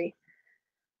glary.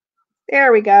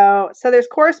 There we go. So there's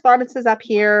correspondences up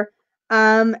here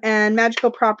and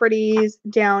magical properties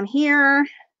down here.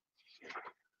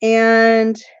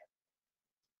 And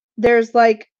there's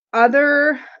like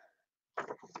some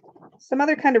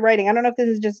other kind of writing. I don't know if this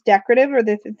is just decorative or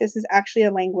if this is actually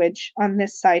a language on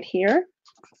this side here.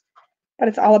 But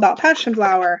it's all about passion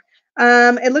flower.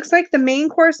 It looks like the main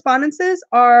correspondences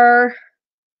are,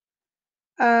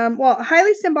 well,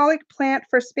 highly symbolic plant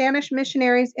for Spanish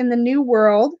missionaries in the New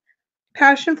World.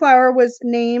 Passion flower was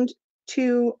named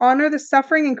to honor the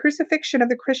suffering and crucifixion of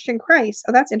the Christian Christ.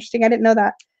 Oh, that's interesting. I didn't know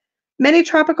that. Many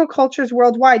tropical cultures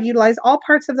worldwide utilize all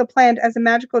parts of the plant as a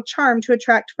magical charm to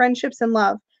attract friendships and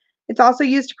love. It's also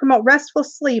used to promote restful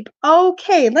sleep.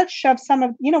 Okay, let's shove some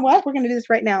of, you know what? We're going to do this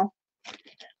right now.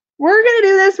 We're going to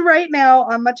do this right now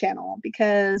on my channel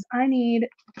because I need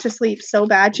to sleep so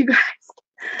bad, you guys.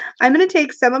 I'm going to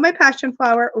take some of my passion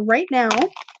flower right now.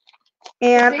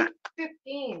 And It's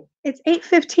 8:15. it's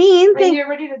 8:15. And you're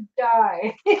ready to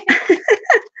die.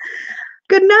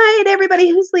 Good night, everybody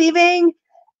who's leaving.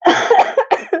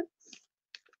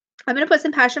 I'm going to put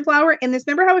some passion flower in this.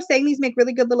 Remember how I was saying these make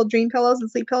really good little dream pillows and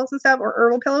sleep pillows and stuff, or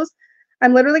herbal pillows?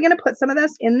 I'm literally going to put some of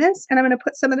this in this, and I'm going to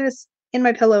put some of this in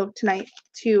my pillow tonight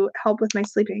to help with my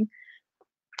sleeping.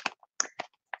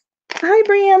 Hi,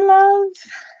 Brienne, love.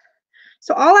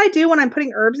 So all I do when I'm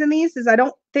putting herbs in these is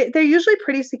they're usually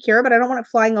pretty secure, but I don't want it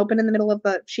flying open in the middle of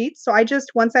the sheets. So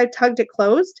once I've tugged it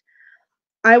closed,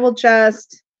 I will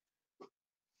just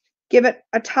give it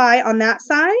a tie on that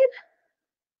side.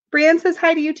 Brienne says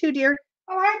hi to you too, dear.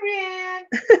 Oh, hi,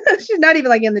 Brienne. She's not even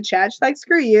like in the chat. She's like,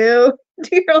 screw you. Do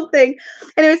your own thing.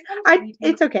 Anyways,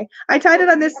 it's okay. I tied it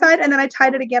on this side and then I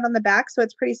tied it again on the back so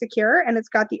it's pretty secure and it's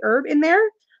got the herb in there.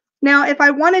 Now, if I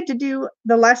wanted to do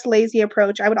the less lazy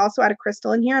approach, I would also add a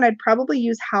crystal in here and I'd probably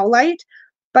use howlite,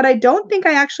 but I don't think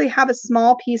I actually have a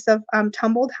small piece of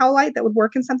tumbled howlite that would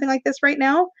work in something like this right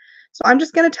now. So I'm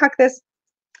just going to tuck this.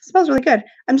 It smells really good.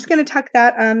 I'm just going to tuck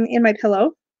that in my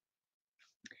pillow.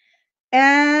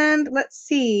 And let's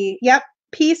see. Yep.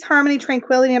 Peace, harmony,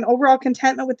 tranquility, and overall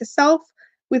contentment with the self,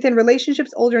 within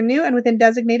relationships, old or new, and within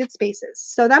designated spaces.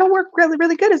 So that'll work really,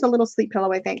 really good as a little sleep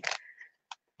pillow, I think.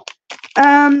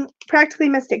 Practically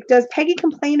Mystic. Does Peggy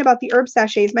complain about the herb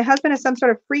sachets? My husband has some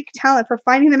sort of freak talent for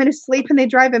finding them in his sleep and they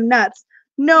drive him nuts.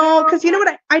 No, because you know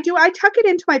what I do? I tuck it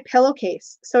into my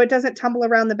pillowcase so it doesn't tumble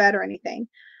around the bed or anything.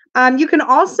 You can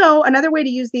also, another way to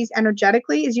use these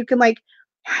energetically is you can like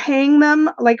hang them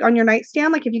like on your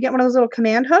nightstand. Like if you get one of those little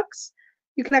command hooks,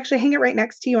 you can actually hang it right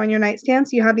next to you on your nightstand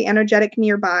so you have the energetic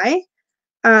nearby.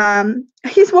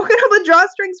 He's woken up with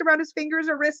drawstrings around his fingers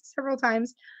or wrists several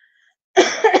times.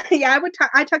 Yeah,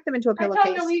 I tuck them into a pillowcase. I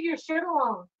told you to leave your shirt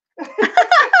alone.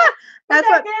 That's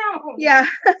what. Yeah,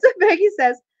 that's what Peggy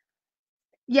says.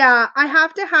 Yeah, I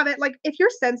have to have it. Like, if you're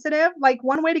sensitive, like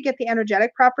one way to get the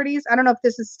energetic properties. I don't know if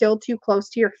this is still too close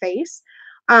to your face,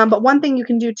 but one thing you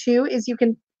can do too is you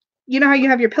know how you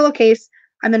have your pillowcase.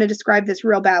 I'm going to describe this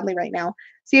real badly right now.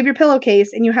 So you have your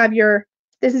pillowcase, and you have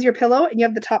this is your pillow, and you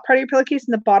have the top part of your pillowcase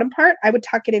and the bottom part. I would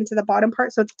tuck it into the bottom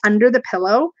part so it's under the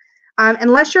pillow.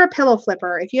 Unless you're a pillow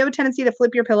flipper. If you have a tendency to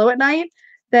flip your pillow at night,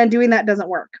 then doing that doesn't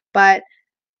work. But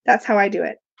that's how I do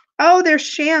it. Oh, there's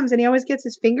shams, and he always gets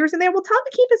his fingers in there. Well, tell him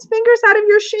to keep his fingers out of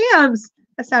your shams.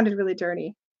 That sounded really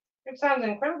dirty. It sounds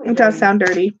incredibly dirty. It does sound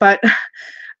dirty, but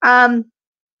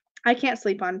I can't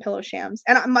sleep on pillow shams.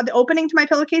 And the opening to my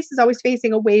pillowcase is always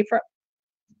facing away from,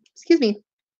 excuse me.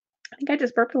 I think I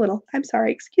just burped a little. I'm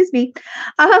sorry. Excuse me.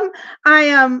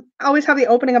 I always have the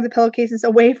opening of the pillowcases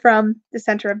away from the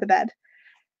center of the bed.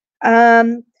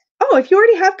 Oh, if you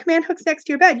already have command hooks next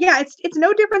to your bed, yeah, it's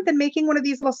no different than making one of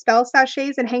these little spell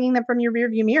sachets and hanging them from your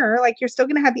rearview mirror. Like you're still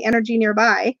gonna have the energy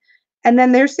nearby, and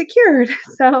then they're secured.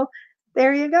 So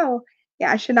there you go.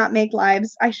 Yeah, I should not make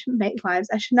lives. I should make lives.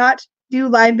 I should not do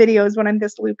live videos when I'm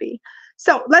this loopy.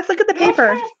 So let's look at the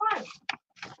paper.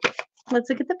 Let's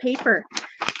look at the paper.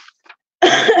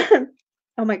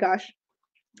 Oh my gosh.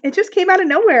 It just came out of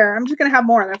nowhere. I'm just going to have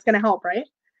more. That's going to help, right?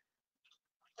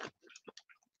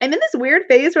 I'm in this weird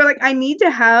phase where like I need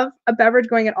to have a beverage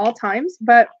going at all times,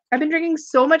 but I've been drinking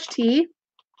so much tea.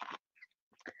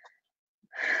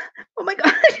 Oh my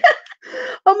God.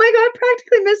 Oh my God.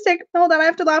 Practically Mystic. Hold on. I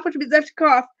have to laugh, which means I have to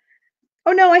cough.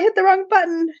 Oh no, I hit the wrong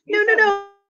button. No.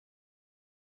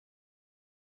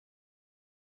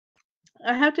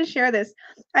 I have to share this.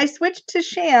 I switched to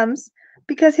Shams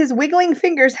because his wiggling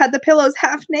fingers had the pillows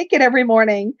half naked every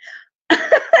morning.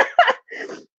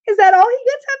 Is that all he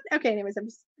gets? Okay, anyways, I'm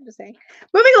just saying.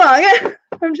 Moving along.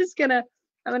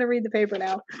 I'm gonna read the paper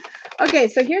now. Okay,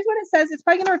 so here's what it says. It's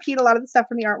probably gonna repeat a lot of the stuff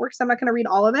from the artwork, so I'm not gonna read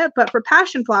all of it. But for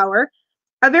passion flower,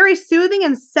 a very soothing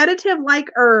and sedative-like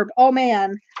herb. Oh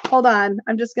man, hold on.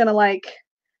 I'm just gonna like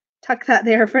tuck that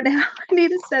there for now. I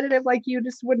need a sedative like you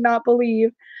just would not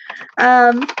believe.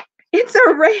 It's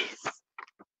a race.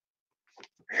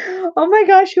 Oh my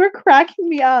gosh, you are cracking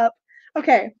me up.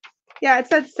 Okay. Yeah, it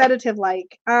said sedative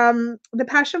like. The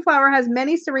passion flower has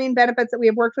many serene benefits that we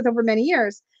have worked with over many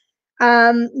years.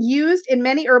 Used in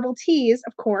many herbal teas,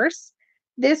 of course.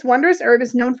 This wondrous herb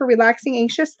is known for relaxing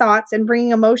anxious thoughts and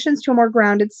bringing emotions to a more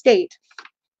grounded state.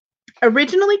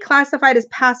 Originally classified as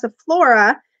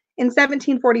passiflora in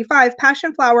 1745,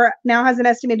 passion flower now has an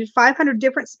estimated 500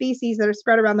 different species that are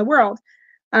spread around the world.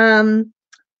 Upon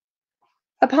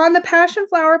the passion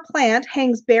flower plant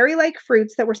hangs berry-like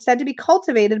fruits that were said to be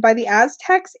cultivated by the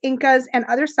Aztecs, Incas, and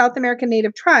other South American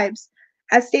native tribes.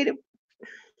 As stated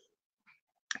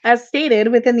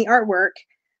within the artwork,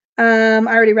 I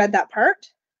already read that part,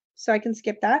 so I can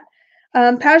skip that.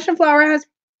 Passion flower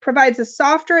provides a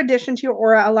softer addition to your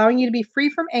aura, allowing you to be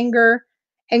free from anger,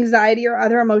 anxiety, or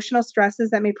other emotional stresses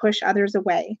that may push others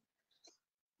away.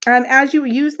 As you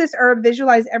use this herb,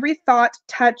 visualize every thought,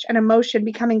 touch, and emotion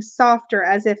becoming softer,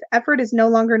 as if effort is no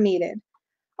longer needed.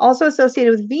 Also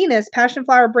associated with Venus, passion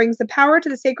flower brings the power to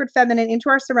the sacred feminine into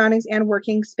our surroundings and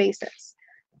working spaces.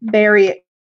 Very.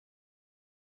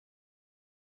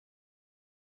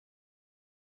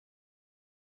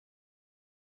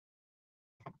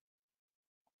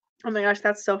 Oh my gosh,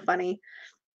 that's so funny.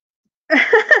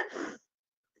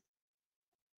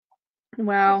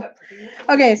 Wow.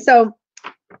 Okay, so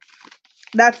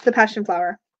that's the passion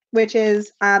flower, which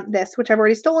is this, which I've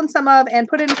already stolen some of and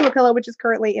put it into a pillow, which is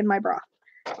currently in my bra,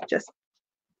 just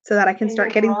so that I can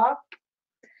start getting.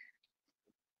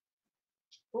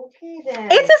 Okay then.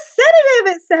 It's a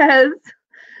sedative, it says.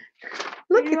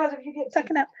 Look, it's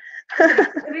sucking up. If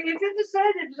it's a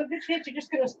sedative, there's a good chance you're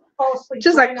just gonna fall asleep.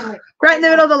 Just like right in the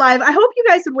middle of the live. I hope you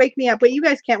guys would wake me up, but you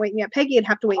guys can't wake me up. Peggy would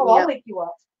have to wake me I'll up. wake you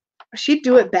up. She'd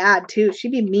do it bad too.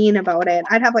 She'd be mean about it.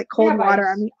 I'd have like cold water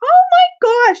ice. on me. Oh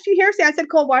my gosh. You hear? See, I said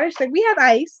cold water. She's like, we have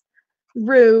ice.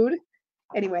 Rude.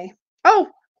 Anyway. Oh.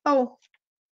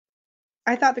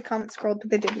 I thought the comments scrolled,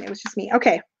 but they didn't. It was just me.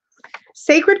 Okay.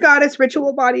 Sacred Goddess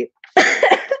Ritual Body.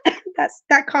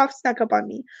 That cough snuck up on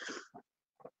me.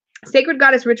 Sacred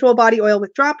Goddess Ritual Body Oil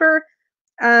with Dropper.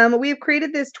 We have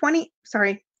created this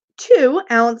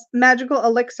 2-ounce magical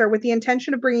elixir with the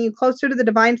intention of bringing you closer to the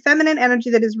divine feminine energy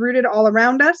that is rooted all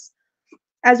around us,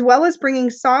 as well as bringing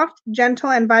soft,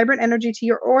 gentle, and vibrant energy to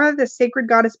your aura. The Sacred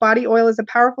Goddess Body Oil is a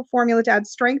powerful formula to add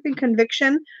strength and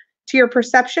conviction to your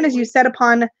perception as you set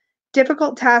upon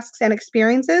difficult tasks and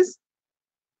experiences.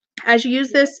 As you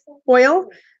use this oil,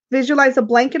 visualize a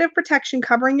blanket of protection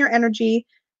covering your energy,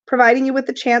 providing you with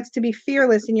the chance to be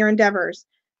fearless in your endeavors.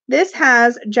 This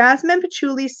has jasmine,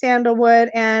 patchouli, sandalwood,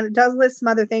 and does list some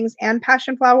other things, and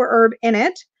passion flower herb in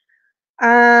it.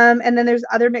 And then there's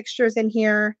other mixtures in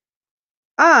here.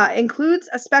 Includes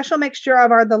a special mixture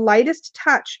of the lightest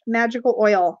touch magical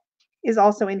oil is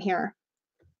also in here.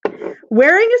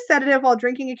 Wearing a sedative while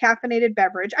drinking a caffeinated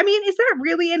beverage. I mean, is that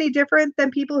really any different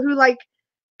than people who like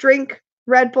drink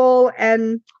Red Bull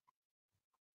and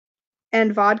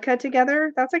vodka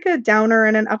together? That's like a downer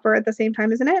and an upper at the same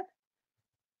time, isn't it?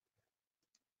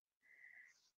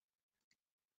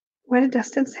 What did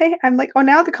Dustin say? I'm like, oh,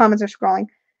 now the comments are scrolling.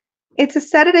 It's a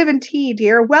sedative in tea,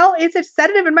 dear. Well, it's a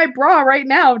sedative in my bra right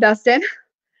now, Dustin.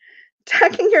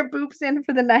 Tucking your boobs in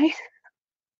for the night.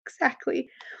 Exactly.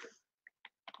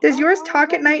 Does yours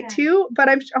talk at night too? But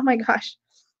oh my gosh.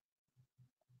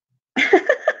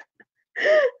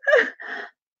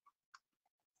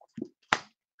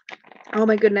 Oh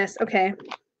my goodness. Okay.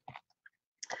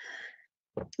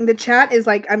 The chat is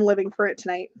like, I'm living for it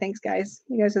tonight. Thanks, guys.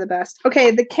 You guys are the best.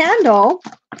 Okay, the candle,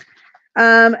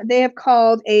 they have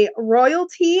called a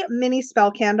Royalty Mini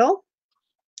Spell Candle.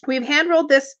 We've hand-rolled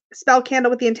this spell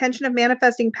candle with the intention of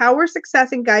manifesting power,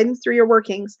 success, and guidance through your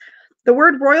workings. The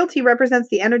word royalty represents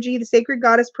the energy the sacred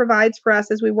goddess provides for us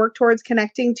as we work towards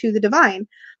connecting to the divine.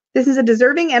 This is a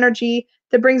deserving energy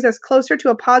that brings us closer to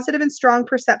a positive and strong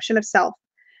perception of self.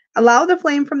 Allow the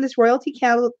flame from this royalty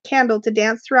candle to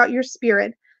dance throughout your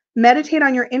spirit. Meditate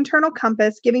on your internal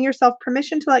compass, giving yourself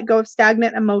permission to let go of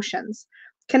stagnant emotions.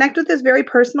 Connect with this very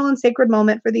personal and sacred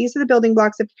moment, for these are the building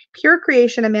blocks of pure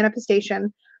creation and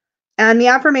manifestation. And the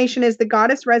affirmation is, the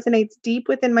goddess resonates deep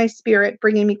within my spirit,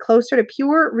 bringing me closer to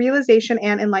pure realization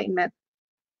and enlightenment.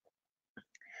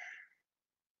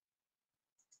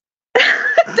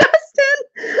 Dustin!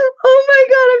 Oh my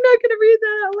God, I'm not going to read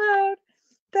that out loud.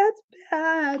 That's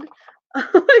bad.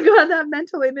 Oh my God, that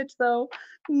mental image though.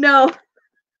 No.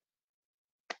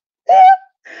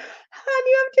 Hon,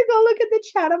 you have to go look at the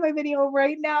chat on my video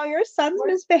right now. Your son's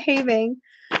misbehaving.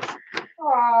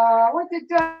 What did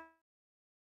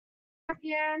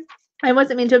again? I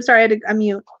wasn't mean to. I'm sorry, I had to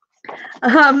unmute.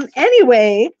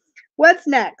 Anyway, what's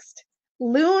next?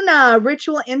 Luna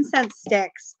Ritual Incense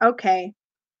Sticks. Okay.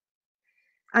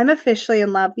 I'm officially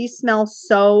in love. These smell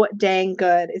so dang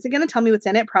good. Is it going to tell me what's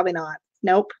in it? Probably not.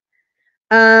 Nope.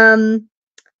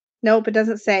 Nope, it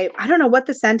doesn't say. I don't know what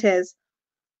the scent is.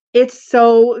 It's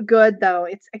so good though.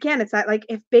 It's that like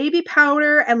if baby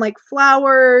powder and like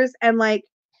flowers and like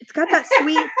it's got that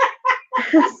sweet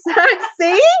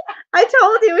See? I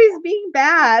told you he's being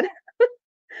bad.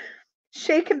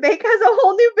 Shake and Bake has a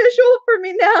whole new visual for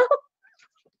me now.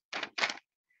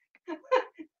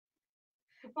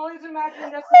 Always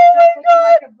imagine this looking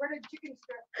like a breaded chicken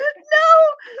strip. No,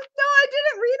 I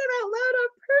didn't read it out loud on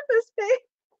purpose, babe.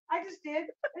 I just did.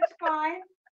 It's fine.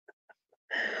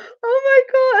 Oh my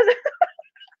god.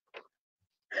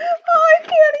 Oh, I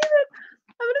can't even.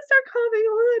 I'm gonna start coughing.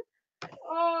 Hold on.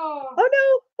 Oh. Oh no.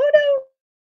 Oh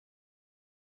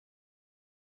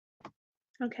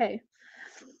no. Okay.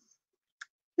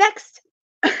 Next.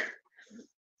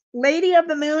 Lady of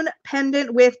the Moon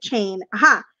pendant with chain.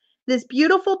 Aha. This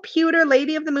beautiful pewter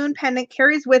Lady of the Moon pendant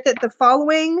carries with it the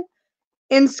following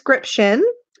inscription.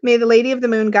 May the Lady of the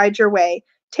Moon guide your way.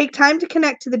 Take time to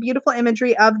connect to the beautiful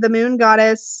imagery of the moon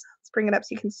goddess. Let's bring it up so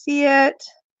you can see it.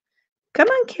 Come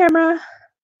on, camera.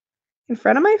 In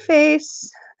front of my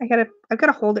face. I've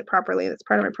gotta hold it properly. That's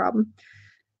part of my problem.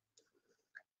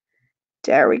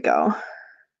 There we go.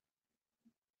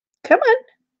 Come on.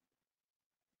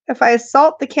 If I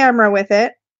assault the camera with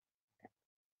it.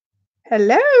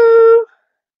 Hello?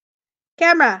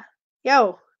 Camera.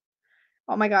 Yo.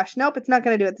 Oh my gosh. Nope, it's not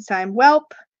gonna do it this time.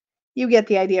 Welp. You get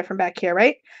the idea from back here,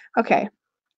 right? Okay.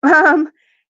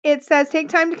 It says, take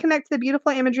time to connect to the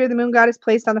beautiful imagery of the moon goddess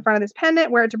placed on the front of this pendant.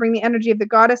 Wear it to bring the energy of the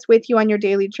goddess with you on your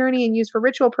daily journey and use for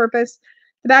ritual purpose.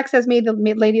 The back says, may the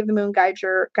Lady of the Moon guide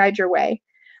your way.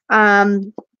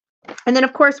 And then,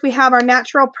 of course, we have our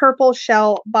natural purple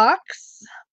shell box.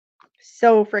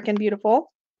 So freaking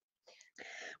beautiful.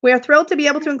 We are thrilled to be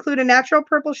able to include a natural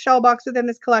purple shell box within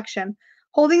this collection.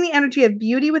 Holding the energy of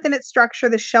beauty within its structure,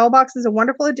 the shell box is a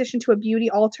wonderful addition to a beauty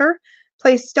altar.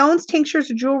 Place stones,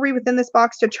 tinctures, or jewelry within this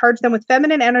box to charge them with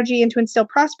feminine energy and to instill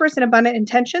prosperous and abundant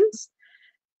intentions.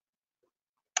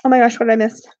 Oh my gosh, what did I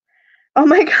miss? Oh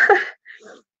my god.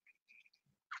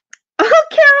 Oh,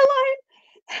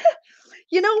 Caroline.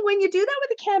 You know, when you do that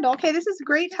with a candle, okay, this is a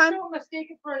great time. Don't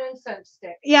mistake it for an incense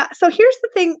stick. Yeah, so here's the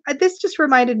thing. This just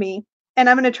reminded me, and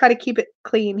I'm going to try to keep it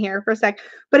clean here for a sec.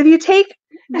 But if you take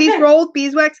these rolled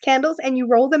beeswax candles and you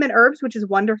roll them in herbs, which is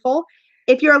wonderful,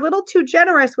 if you're a little too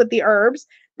generous with the herbs,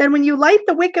 then when you light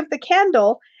the wick of the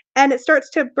candle and it starts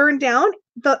to burn down,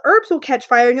 the herbs will catch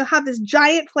fire and you'll have this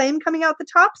giant flame coming out the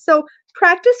top. So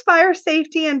practice fire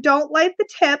safety and don't light the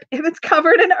tip if it's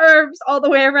covered in herbs all the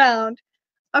way around.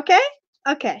 Okay?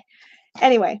 Okay.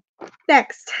 Anyway,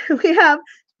 next we have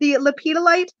the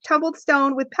lepidolite tumbled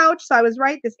stone with pouch. So I was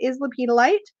right. This is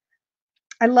lepidolite.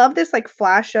 I love this like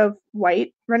flash of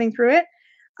white running through it.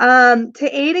 To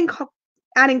aid in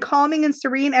adding calming and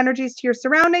serene energies to your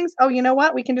surroundings. Oh, you know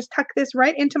what? We can just tuck this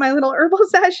right into my little herbal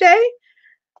sachet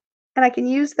and I can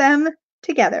use them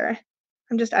together.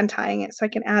 I'm just untying it so I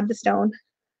can add the stone.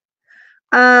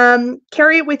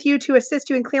 Carry it with you to assist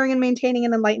you in clearing and maintaining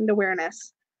an enlightened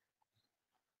awareness.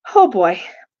 Oh boy.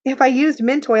 If I used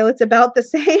mint oil, it's about the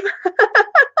same.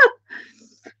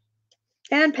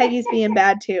 And Peggy's being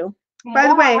bad too. By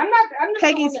the way, I'm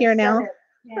Peggy's here now.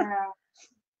 Yeah.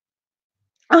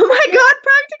 Oh my god,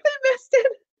 practically missed it.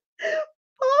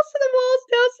 Balls to the walls,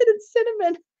 doused it in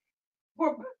cinnamon.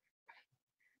 We're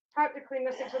practically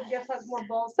missing, so guess that's more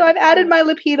balls. So I've added my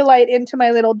lepidolite into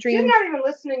my little dream. You're not even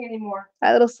listening anymore.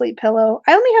 My little sleep pillow.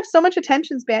 I only have so much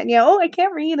attention span. Yeah. Oh, I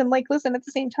can't read and like listen at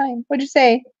the same time. What'd you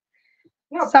say?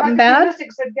 No, Something bad?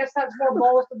 Mystic said, guess that's more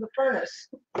balls to the furnace.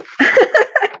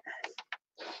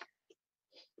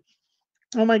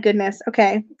 Oh my goodness.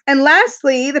 Okay. And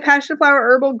lastly, the Passion Flower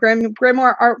Herbal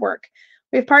Grimoire artwork.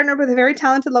 We've partnered with a very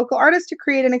talented local artist to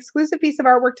create an exclusive piece of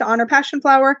artwork to honor Passion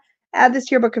Flower. Add this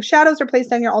to your Book of Shadows or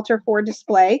place on your altar for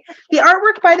display. The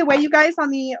artwork, by the way, you guys, on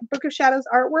the Book of Shadows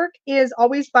artwork is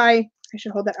always by, I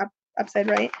should hold that up upside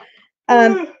right.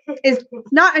 Is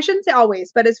not, I shouldn't say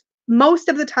always, but is most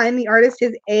of the time the artist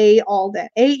is A.E.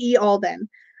 Alden.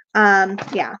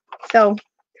 Yeah. So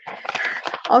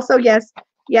also, yes,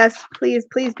 please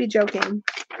be joking.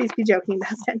 Please be joking,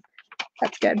 Dustin.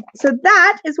 That's good. So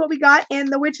that is what we got in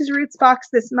the Witch's Roots box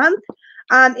this month.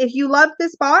 If you love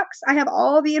this box, I have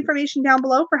all the information down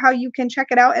below for how you can check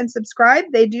it out and subscribe.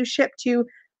 They do ship to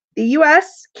the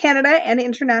US, Canada, and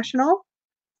international.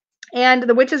 And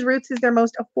the Witch's Roots is their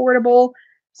most affordable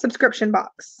subscription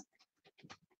box.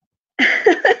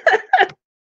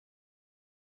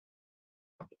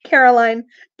 Caroline,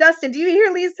 Dustin, do you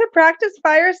hear Lisa? Practice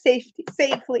fire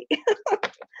safely.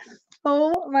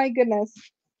 Oh my goodness.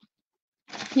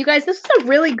 You guys, this is a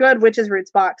really good Witch's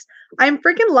Roots box. I'm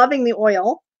freaking loving the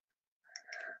oil.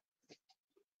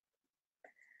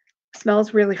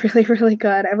 Smells really, really, really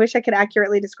good. I wish I could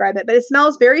accurately describe it, but it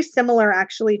smells very similar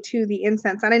actually to the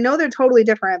incense. And I know they're totally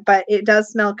different, but it does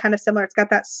smell kind of similar. It's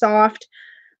got that soft,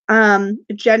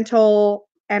 gentle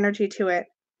energy to it.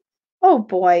 Oh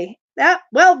boy.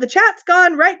 Well, the chat's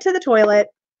gone right to the toilet.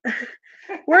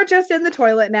 We're just in the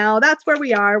toilet now. That's where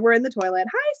we are. We're in the toilet.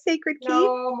 Hi, Sacred Keep.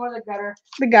 No, more the gutter.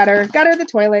 The gutter. Gutter, the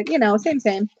toilet. You know, same,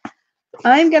 same.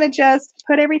 I'm going to just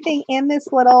put everything in this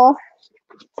little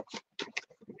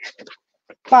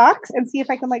box and see if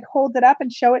I can like hold it up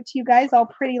and show it to you guys all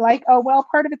pretty like. Oh, well,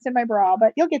 part of it's in my bra,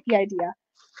 but you'll get the idea.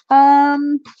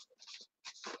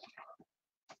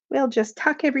 We'll just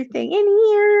tuck everything in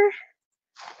here.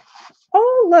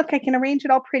 Oh, look, I can arrange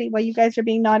it all pretty while you guys are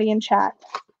being naughty in chat.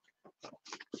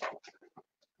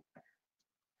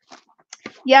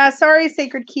 Yeah, sorry,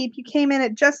 Sacred Keep. You came in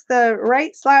at just the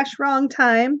right/wrong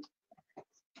time.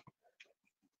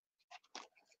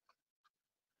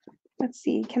 Let's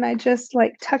see. Can I just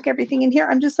like tuck everything in here?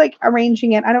 I'm just like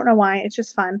arranging it. I don't know why. It's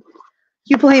just fun.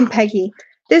 You blame Peggy.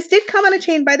 This did come on a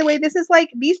chain. By the way, this is like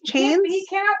these chains. He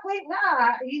cannot play.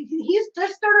 Nah, he's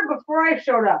just started before I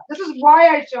showed up. This is why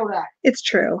I showed up. It's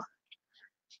true.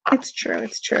 It's true.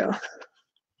 It's true.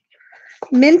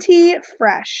 Minty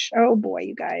fresh. Oh boy,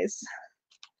 you guys.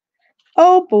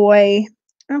 Oh boy.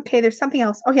 Okay, there's something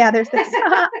else. Oh yeah, there's this.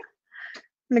 I'm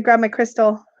gonna grab my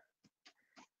crystal.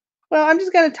 Well, I'm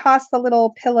just gonna toss the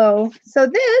little pillow. So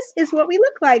this is what we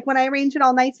look like when I arrange it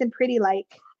all nice and pretty like.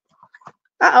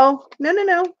 Uh-oh. No, no,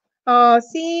 no. Oh,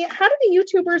 see, how do the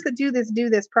YouTubers that do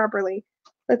this properly?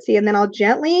 Let's see, and then I'll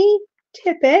gently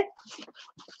tip it.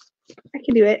 I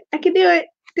can do it. I can do it.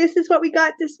 This is what we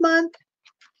got this month.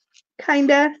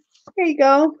 Kinda. There you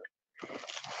go.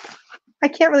 I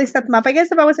can't really set them up. I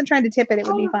guess if I wasn't trying to tip it, it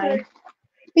would be fine.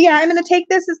 But yeah, I'm going to take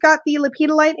this. It's got the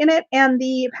lepidolite in it and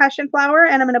the passion flower,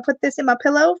 and I'm going to put this in my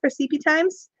pillow for sleepy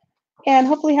times and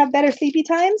hopefully have better sleepy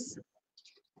times.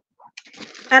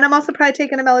 And I'm also probably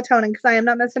taking a melatonin because I am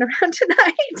not messing around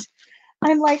tonight.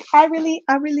 I'm like, I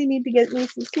really need to get me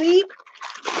some sleep.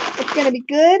 It's going to be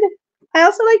good. I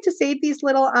also like to save these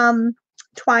little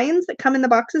twines that come in the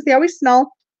boxes. They always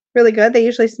smell really good. They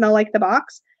usually smell like the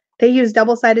box. They use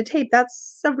double-sided tape.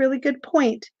 That's a really good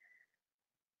point.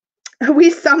 We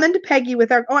summoned Peggy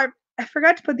with our... Oh, I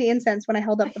forgot to put the incense when I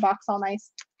held up the box all nice.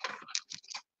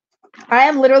 I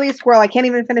am literally a squirrel. I can't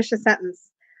even finish the sentence.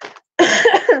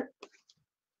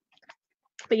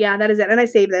 But yeah, that is it. And I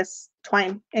save this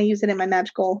twine and use it in my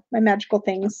magical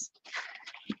things.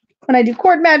 When I do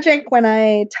cord magic, when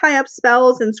I tie up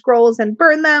spells and scrolls and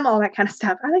burn them, all that kind of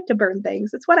stuff. I like to burn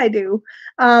things. It's what I do.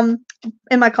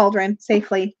 In my cauldron,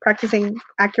 safely, practicing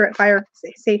accurate fire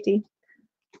safety.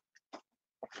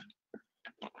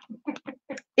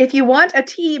 If you want a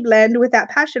tea blend with that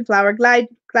passion flower, glide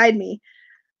me.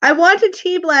 I want a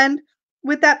tea blend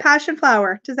with that passion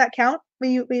flower. Does that count?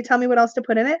 Will you tell me what else to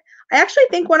put in it? I actually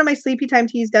think one of my sleepy time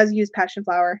teas does use passion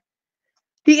flower.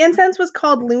 The incense was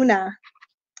called Luna.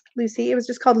 Lucy, it was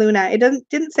just called Luna. It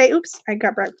didn't say, oops, I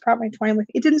brought my twine with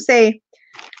me. It didn't say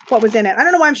what was in it. I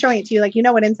don't know why I'm showing it to you. Like, you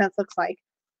know what incense looks like.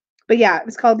 But yeah, it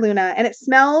was called Luna. And it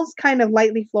smells kind of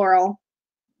lightly floral.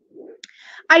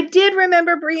 I did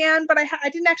remember Brienne, but I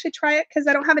didn't actually try it because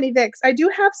I don't have any Vicks. I do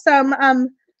have some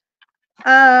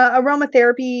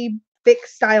aromatherapy Vicks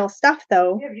style stuff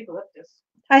though. You have eucalyptus.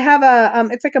 I have a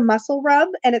it's like a muscle rub,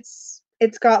 and it's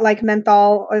got like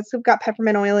menthol. It's got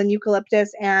peppermint oil and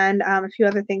eucalyptus and a few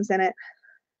other things in it.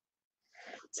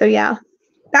 So yeah,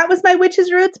 that was my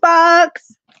Witch's Roots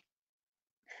box.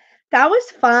 That was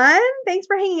fun. Thanks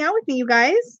for hanging out with me, you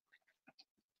guys.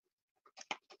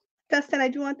 Dustin, I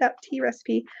do want that tea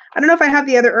recipe. I don't know if I have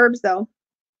the other herbs though.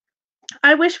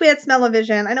 I wish we had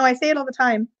smell-o-vision. I know I say it all the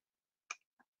time.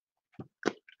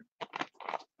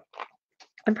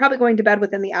 I'm probably going to bed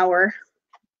within the hour.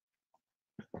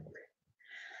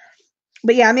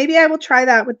 But yeah, maybe I will try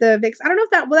that with the Vicks. I don't know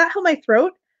if will that help my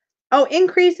throat? Oh,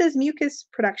 increases mucus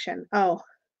production. Oh.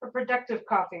 For productive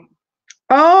coughing.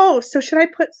 Oh, so should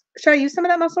I use some of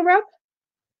that muscle rub?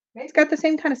 Maybe. It's got the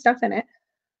same kind of stuff in it.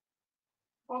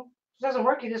 Well, if it doesn't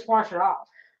work, you just wash it off.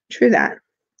 True that.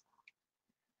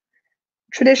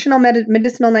 Traditional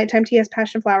medicinal nighttime tea has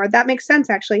passion flower. That makes sense,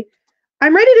 actually.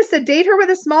 I'm ready to sedate her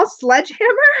with a small sledgehammer.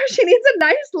 She needs a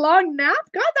nice long nap.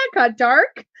 God, that got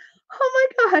dark. Oh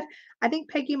my God. I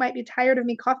think Peggy might be tired of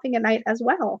me coughing at night as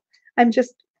well. I'm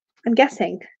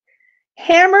guessing.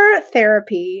 Hammer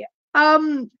therapy.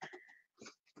 The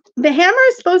hammer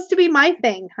is supposed to be my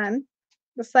thing, hun.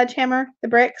 The sledgehammer, the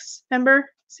bricks, remember?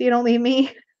 So you don't leave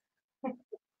me.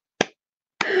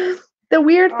 The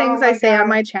weird things I say on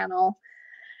my channel.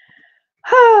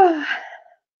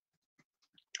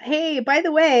 Hey, by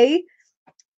the way,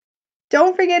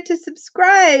 Don't forget to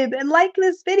subscribe and like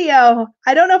this video.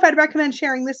 I don't know if I'd recommend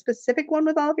sharing this specific one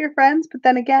with all of your friends, but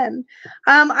then again,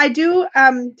 I do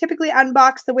typically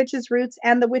unbox the Witch's Roots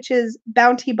and the Witch's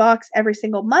Bounty box every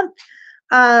single month.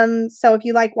 So if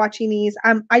you like watching these,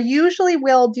 I usually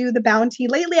will do the Bounty.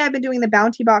 Lately, I've been doing the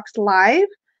Bounty box live.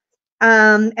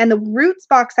 And the Roots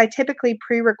box, I typically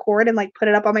pre-record and like put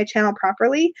it up on my channel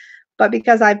properly. But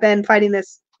because I've been fighting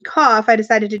this cough, I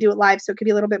decided to do it live so it could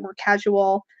be a little bit more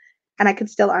casual and I could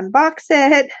still unbox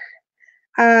it.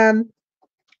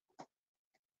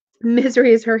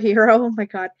 Misery is her hero. Oh my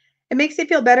God. It makes you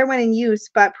feel better when in use,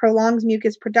 but prolongs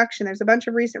mucus production. There's a bunch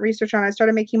of recent research on it. I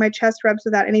started making my chest rubs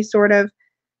without any sort of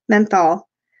menthol.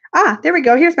 Ah, there we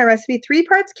go. Here's my recipe. 3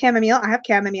 parts chamomile. I have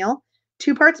chamomile.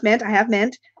 2 parts mint. I have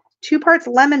mint. 2 parts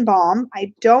lemon balm.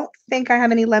 I don't think I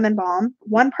have any lemon balm.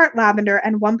 1 part lavender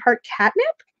and 1 part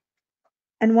catnip.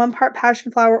 And 1 part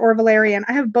passion flower or valerian.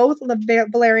 I have both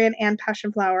valerian and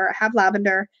passion flower. I have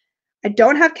lavender. I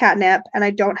don't have catnip and I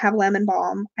don't have lemon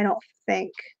balm. I don't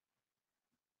think.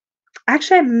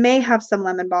 Actually, I may have some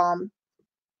lemon balm.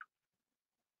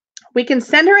 We can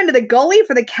send her into the gully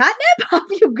for the catnip? Off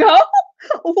you go?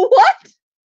 What?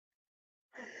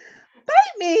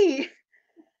 Bite me.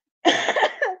 Will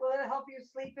it help you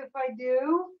sleep if I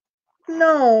do?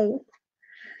 No.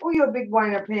 Oh, you a big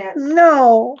whiner pants.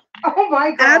 No. Oh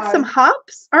my God. Add some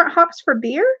hops? Aren't hops for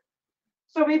beer?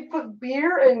 So we put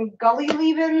beer and gully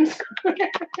leavings.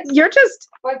 You're just.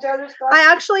 Bunch of other stuff. I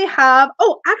actually have.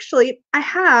 Oh, actually, I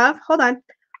have. Hold on,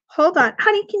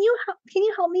 honey. Can you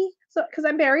help me? So, because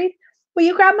I'm buried. Will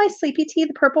you grab my sleepy tea,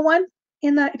 the purple one?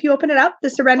 If you open it up, the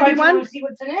Serenity one. Want to see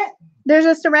what's in it? There's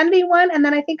a Serenity one, and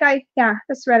then I think the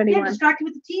Serenity one. Distracted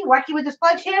with the tea, wacky with the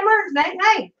sledgehammer. Night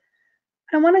night.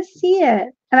 I want to see it,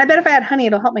 and I bet if I add honey,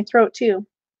 it'll help my throat too.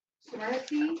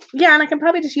 Serenity. Yeah, and I can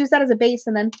probably just use that as a base,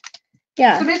 and then.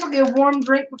 Yeah. So basically a warm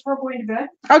drink before going to bed.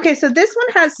 Okay, so this one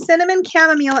has cinnamon,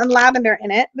 chamomile, and lavender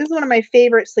in it. This is one of my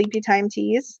favorite sleepy time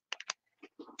teas.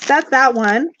 So that's that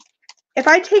one. If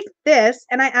I take this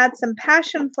and I add some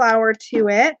passion flower to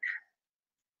it,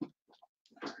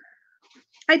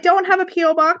 I don't have a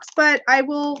P.O. box, but I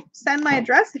will send my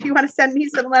address if you want to send me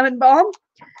some lemon balm.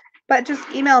 But just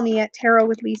email me at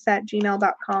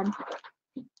tarotwithlisa@gmail.com.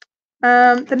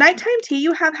 The nighttime tea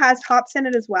you have has hops in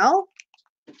it as well.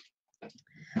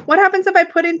 What happens if I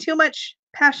put in too much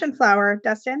passion flower,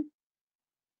 Dustin?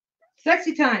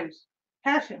 Sexy times.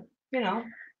 Passion, you know.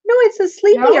 No, it's a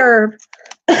sleepy No? herb.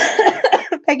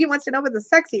 Peggy wants to know if it's a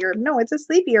sexy herb. No, it's a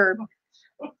sleepy herb.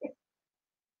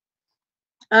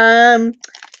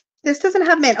 This doesn't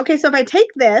have mint. Okay, so if I take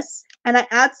this and I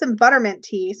add some buttermint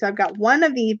tea, so I've got one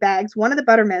of the bags, one of the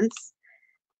buttermints,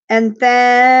 and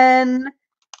then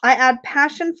I add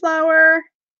passion flower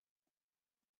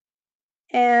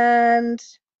and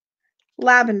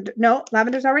lavender. No,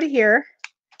 lavender's already here.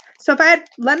 So if I add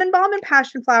lemon balm and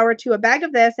passion flower to a bag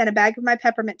of this and a bag of my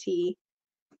peppermint tea,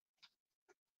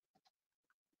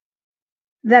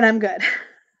 then I'm good.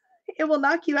 It will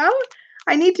knock you out?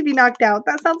 I need to be knocked out.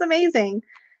 That sounds amazing.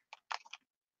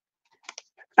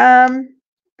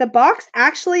 The box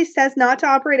actually says not to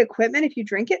operate equipment if you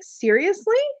drink it.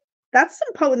 Seriously? That's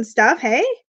some potent stuff, hey?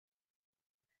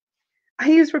 I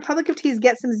use Republic of Teas,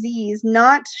 get some Z's.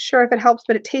 Not sure if it helps,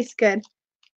 but it tastes good.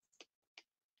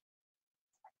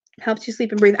 Helps you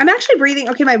sleep and breathe. I'm actually breathing.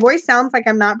 Okay, my voice sounds like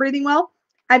I'm not breathing well.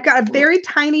 I've got a very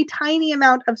tiny, tiny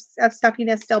amount of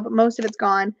stuffiness still, but most of it's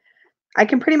gone. I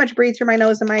can pretty much breathe through my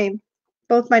nose and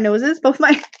both your noses. Both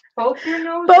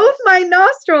my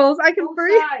nostrils. I can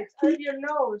breathe. Sides of your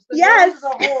nose. The yes. Nose is a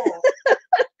hole.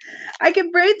 I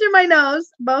can breathe through my nose,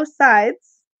 both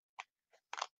sides.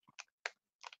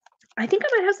 I think I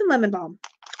might have some lemon balm.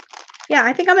 Yeah,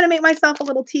 I think I'm going to make myself a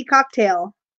little tea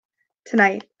cocktail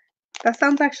tonight. That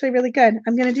sounds actually really good.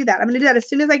 I'm going to do that. I'm going to do that as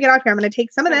soon as I get off here. I'm going to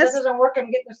take some of this. If this doesn't work,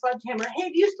 I'm getting a sledgehammer. Hey,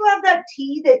 do you still have that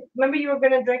tea that, remember you were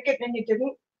going to drink it and you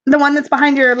didn't? The one that's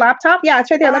behind your laptop? Yeah,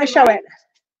 it's right there. Let me show it.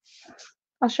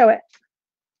 I'll show it.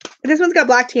 This one's got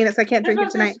black tea in it, so I can't drink it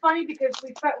tonight. It's funny because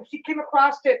she came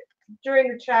across it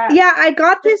during the chat. Yeah, I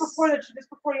got this. Just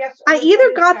before yesterday. I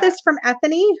either got this from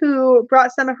Ethany, who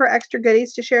brought some of her extra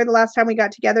goodies to share the last time we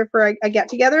got together for a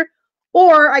get-together,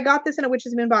 or I got this in a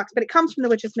Witch's Moon box, but it comes from the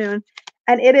Witch's Moon,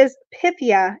 and it is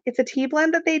Pythia. It's a tea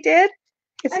blend that they did.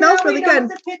 It smells really good.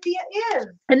 What the Pythia is.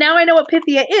 And now I know what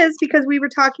Pythia is because we were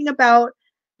talking about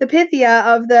the Pythia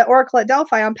of the Oracle at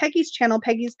Delphi on Peggy's channel,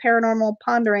 Peggy's Paranormal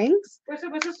Ponderings.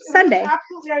 Sunday. It was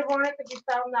absolutely ironic that you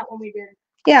found that when we did.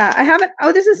 Yeah, I haven't.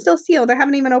 Oh, this is still sealed. I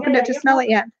haven't even opened it to smell it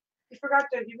yet. You forgot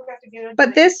to get it.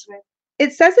 But this,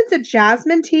 it says it's a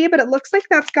jasmine tea, but it looks like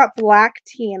that's got black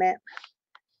tea in it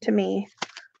to me.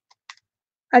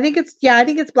 I think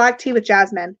it's black tea with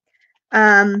jasmine.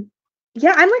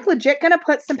 Yeah, I'm like legit gonna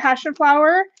put some passion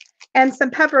flower and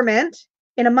some peppermint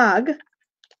in a mug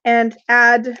and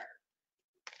add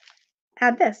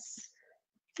this.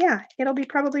 Yeah, it'll be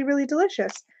probably really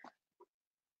delicious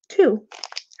too.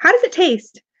 How does it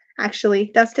taste?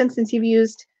 Actually, Dustin, since you've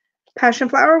used passion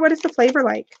flower, what is the flavor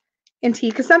like in tea?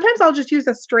 Because sometimes I'll just use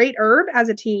a straight herb as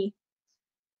a tea.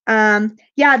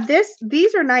 Yeah,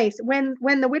 these are nice. When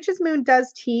the Witch's Moon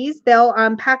does teas, they'll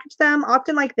package them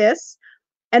often like this,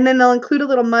 and then they'll include a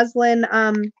little muslin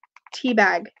tea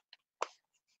bag.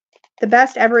 The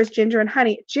best ever is ginger and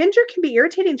honey. Ginger can be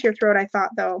irritating to your throat, I thought,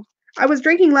 though. I was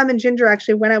drinking lemon ginger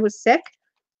actually when I was sick,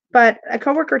 but a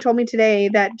coworker told me today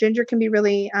that ginger can be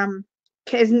really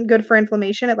isn't good for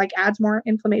inflammation. It like adds more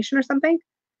inflammation or something.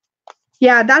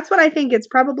 Yeah, that's what I think. It's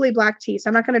probably black tea, so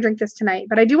I'm not going to drink this tonight,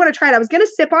 but I do want to try it. I was going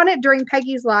to sip on it during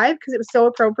Peggy's live because it was so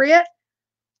appropriate.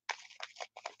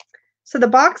 So the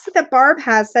box that Barb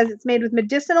has says it's made with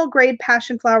medicinal grade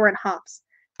passion flower and hops.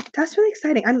 That's really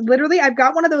exciting. I've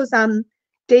got one of those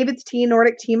David's Tea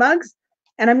Nordic tea mugs,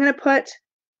 and I'm going to put,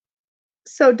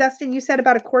 so Dustin, you said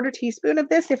about a 1/4 teaspoon of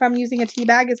this if I'm using a tea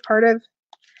bag as part of,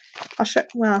 I'll show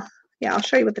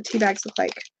you what the tea bags look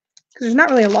like because there's not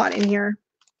really a lot in here.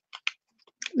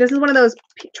 This is one of those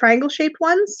triangle shaped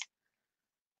ones.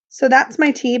 So that's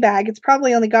my tea bag. It's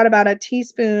probably only got about a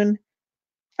teaspoon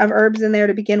of herbs in there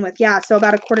to begin with. Yeah, so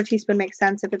about a 1/4 teaspoon makes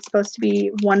sense if it's supposed to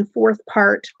be 1/4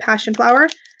 part passion flower.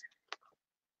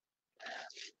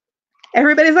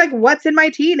 Everybody's like, what's in my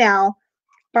tea now?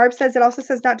 Barb says it also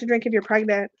says not to drink if you're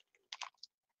pregnant.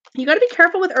 You got to be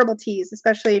careful with herbal teas,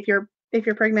 especially if you're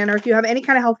pregnant or if you have any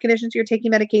kind of health conditions, you're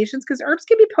taking medications, because herbs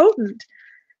can be potent.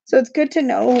 So it's good to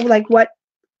know like what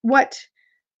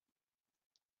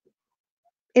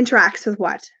interacts with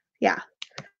what. Yeah.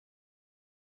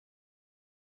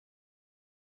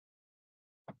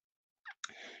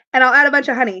 And I'll add a bunch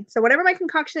of honey. So whatever my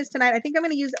concoction is tonight, I think I'm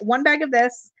going to use 1 bag of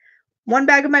this, 1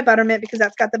 bag of my buttermint because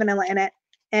that's got the vanilla in it.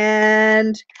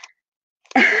 And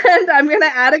I'm going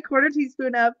to add a 1/4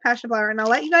 teaspoon of passion flower, and I'll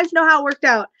let you guys know how it worked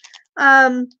out.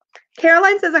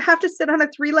 Caroline says I have to sit on a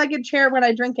 3-legged chair when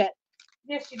I drink it.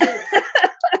 Yes, you do.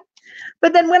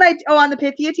 But then when on the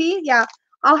Pythia tea, yeah,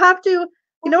 I'll have to,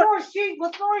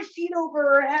 We'll throw a sheet over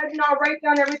her head and I'll write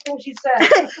down everything she said.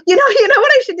 you know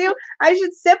what I should do? I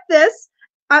should sip this.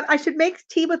 I should make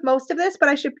tea with most of this, but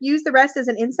I should use the rest as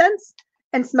an incense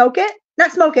and smoke it.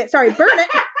 Not smoke it, sorry, burn it.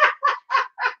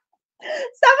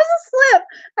 That was a slip.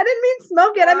 I didn't mean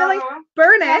smoke it. I meant like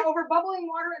burn it. Over bubbling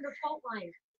water and a fault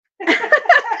line.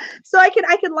 So I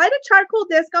can light a charcoal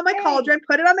disc on my cauldron,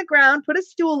 put it on the ground, put a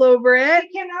stool over it. She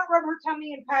cannot rub her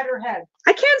tummy and pat her head.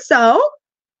 I can sew.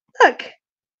 Look.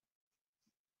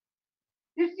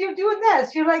 You're doing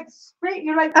this. You're like straight.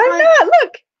 You're like. I'm not.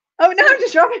 Look. Oh, now I'm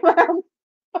just rubbing my arm.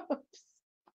 I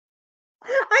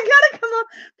gotta come up.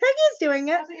 Peggy's doing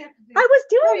it. I was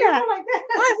doing that. Like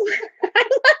I was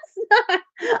not.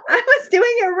 I was doing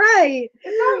it right.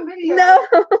 It's on video. No.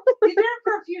 You did it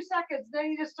for a few seconds,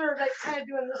 then you just started like kind of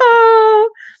doing this. Oh,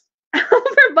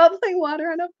 over bubbling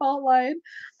water on a fault line.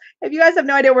 If you guys have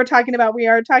no idea what we're talking about, we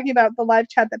are talking about the live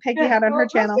chat that Peggy had on her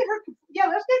channel. Let's get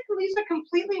Lisa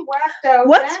completely whacked out.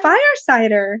 What's fire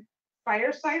cider?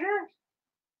 Fire cider?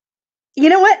 You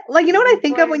know what? Like, you know what I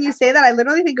think of when you say that? I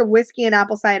literally think of whiskey and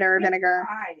apple cider vinegar.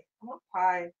 Pie. I want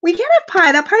pie. We can't have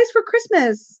pie. That pie's for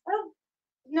Christmas. Oh,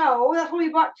 no, that's why we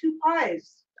bought 2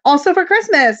 pies. Also for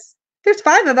Christmas. There's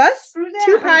 5 of us.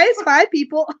 2 pies, 5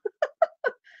 people.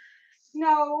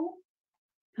 No.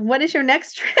 What is your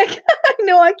next trick?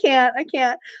 No, I can't.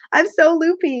 I'm so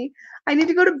loopy. I need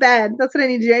to go to bed. That's what I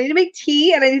need to do. I need to make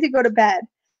tea and I need to go to bed.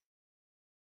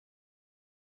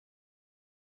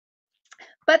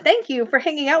 But thank you for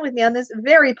hanging out with me on this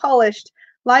very polished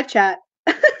live chat.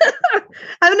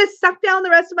 I'm going to suck down the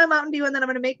rest of my Mountain Dew and then I'm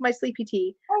going to make my sleepy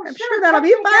tea. Oh, I'm sure that'll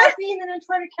be fine. Caffeine and then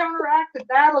try to counteract it.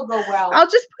 That'll go well. I'll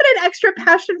just put in extra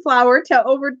passion flower to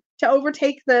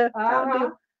overtake the Mountain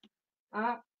Dew.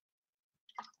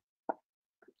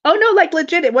 Oh no, like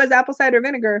legit, it was apple cider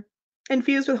vinegar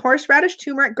infused with horseradish,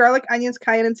 turmeric, garlic, onions,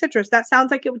 cayenne, and citrus. That sounds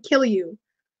like it would kill you.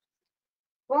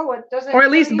 Well, it doesn't. Or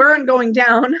at least burn going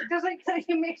down. It doesn't kill you,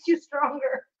 it makes you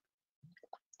stronger.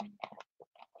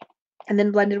 And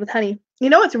then blended with honey. You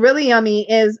know what's really yummy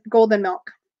is golden milk.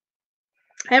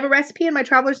 I have a recipe in my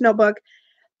traveler's notebook.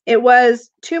 It was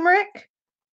turmeric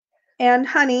and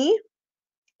honey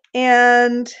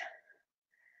and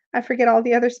I forget all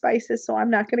the other spices, so I'm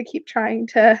not going to keep trying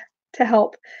to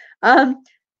help.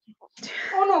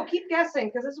 Oh no, keep guessing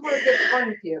because this is where it gets fun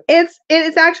with you.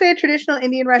 It's actually a traditional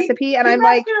Indian recipe, and Keep I'm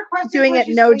like asking her questions doing when it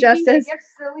she's no sleeping. justice. It gets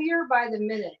sillier by the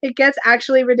minute. It gets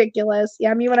actually ridiculous.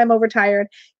 Yeah, me when I'm overtired.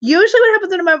 Usually what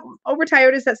happens when I'm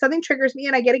overtired is that something triggers me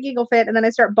and I get a giggle fit and then I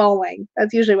start bawling.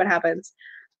 That's usually what happens.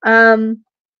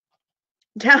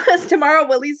 Tell us tomorrow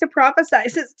what Lisa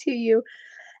prophesizes to you.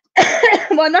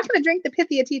 Well, I'm not going to drink the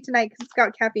Pythia tea tonight because it's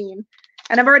got caffeine.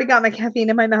 And I've already got my caffeine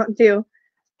in my Mountain Dew.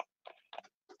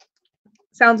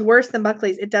 Sounds worse than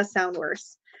Buckley's. It does sound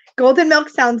worse. Golden milk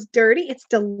sounds dirty. It's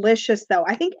delicious, though.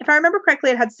 I think, if I remember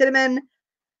correctly, it had cinnamon,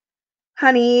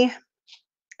 honey,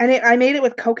 and I made it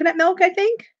with coconut milk, I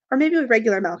think. Or maybe with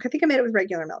regular milk. I think I made it with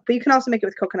regular milk. But you can also make it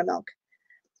with coconut milk.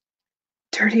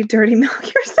 Dirty, dirty milk.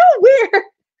 You're so weird.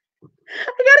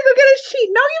 I gotta go get a sheet.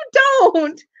 No, you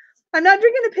don't. I'm not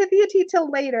drinking the Pythia tea till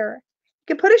later.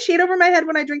 You can put a sheet over my head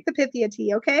when I drink the Pythia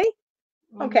tea, okay?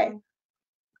 Okay.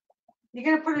 You're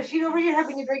gonna put a sheet over your head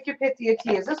when you drink your Pythia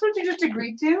tea. Is this what you just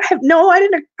agreed to? No, I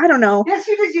didn't. I don't know. Yes,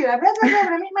 you did. I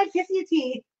make my Pythia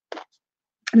tea.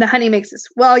 And the honey makes this.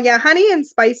 Well, yeah, honey and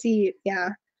spicy. Yeah,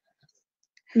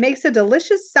 makes a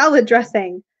delicious salad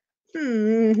dressing.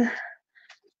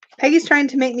 Peggy's trying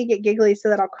to make me get giggly so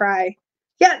that I'll cry.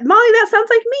 Yeah, Molly, that sounds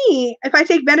like me. If I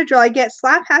take Benadryl, I get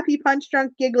slap, happy, punch,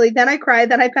 drunk, giggly. Then I cry.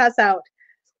 Then I pass out.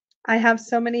 I have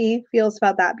so many feels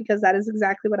about that because that is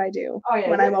exactly what I do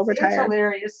when I'm overtired. It's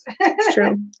hilarious. It's true.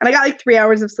 And I got like 3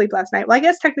 hours of sleep last night. Well, I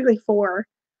guess technically 4.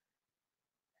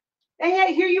 And yet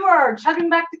here you are,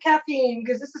 chugging back the caffeine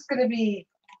because this is going to be.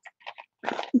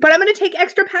 But I'm going to take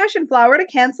extra passion flower to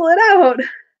cancel it out.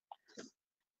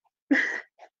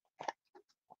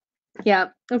 Yeah.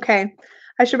 Okay.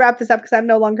 I should wrap this up because I'm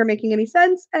no longer making any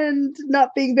sense and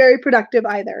not being very productive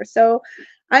either. So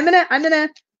I'm gonna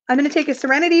take a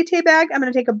Serenity tea bag. I'm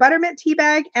gonna take a buttermint tea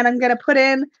bag, and I'm gonna put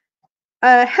in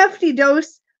a hefty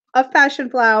dose of passion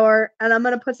flower, and I'm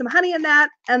gonna put some honey in that,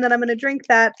 and then I'm gonna drink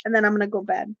that, and then I'm gonna go to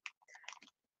bed.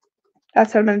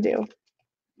 That's what I'm gonna do.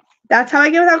 That's how I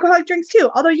get with alcoholic drinks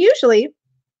too. Although usually,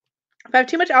 if I have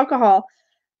too much alcohol,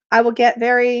 I will get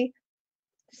very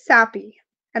sappy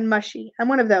and mushy. I'm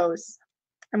one of those.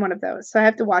 So I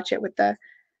have to watch it with the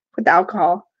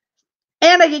alcohol.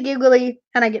 And I get giggly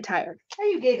and I get tired. Are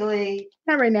you giggly?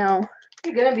 Not right now.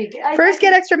 You're gonna be. First,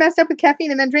 get extra messed up with caffeine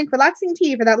and then drink relaxing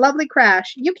tea for that lovely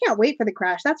crash. You can't wait for the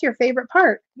crash. That's your favorite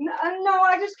part. No,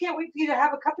 I just can't wait for you to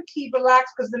have a cup of tea,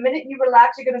 relax, because the minute you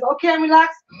relax, you're gonna go, okay, I'm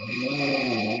relaxed.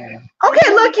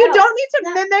 Okay, look, you don't need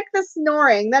to mimic the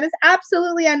snoring. That is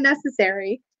absolutely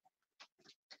unnecessary.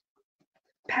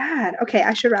 Bad. Okay,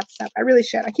 I should wrap this up. I really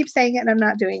should. I keep saying it and I'm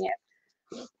not doing it.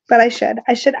 But I should.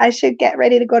 I should get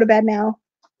ready to go to bed now.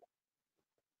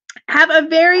 Have a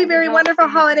very, very wonderful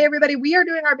holiday, everybody. We are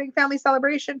doing our big family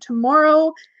celebration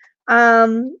tomorrow.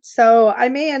 So I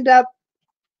may end up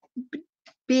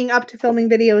being up to filming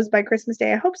videos by Christmas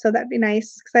Day. I hope so. That'd be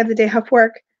nice because I have the day off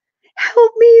work.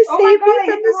 Help me, save me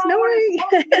from the snoring.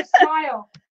 Smile.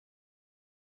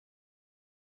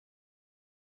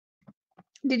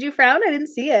 Did you frown? I didn't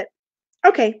see it.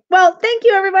 Okay. Well, thank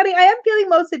you, everybody. I am feeling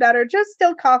mostly better, just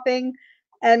still coughing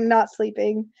and not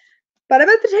sleeping. But I'm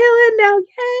at the tail end now.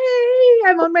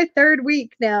 Yay! I'm on my 3rd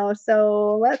week now.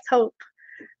 So let's hope.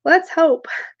 Let's hope.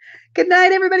 Good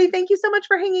night, everybody. Thank you so much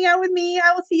for hanging out with me.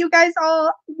 I will see you guys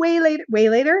all way later. Way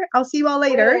later? I'll see you all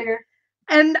later.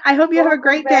 And I hope you have a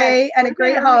great day and a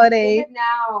great holiday.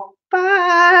 Now. Bye.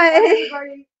 Bye,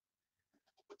 everybody.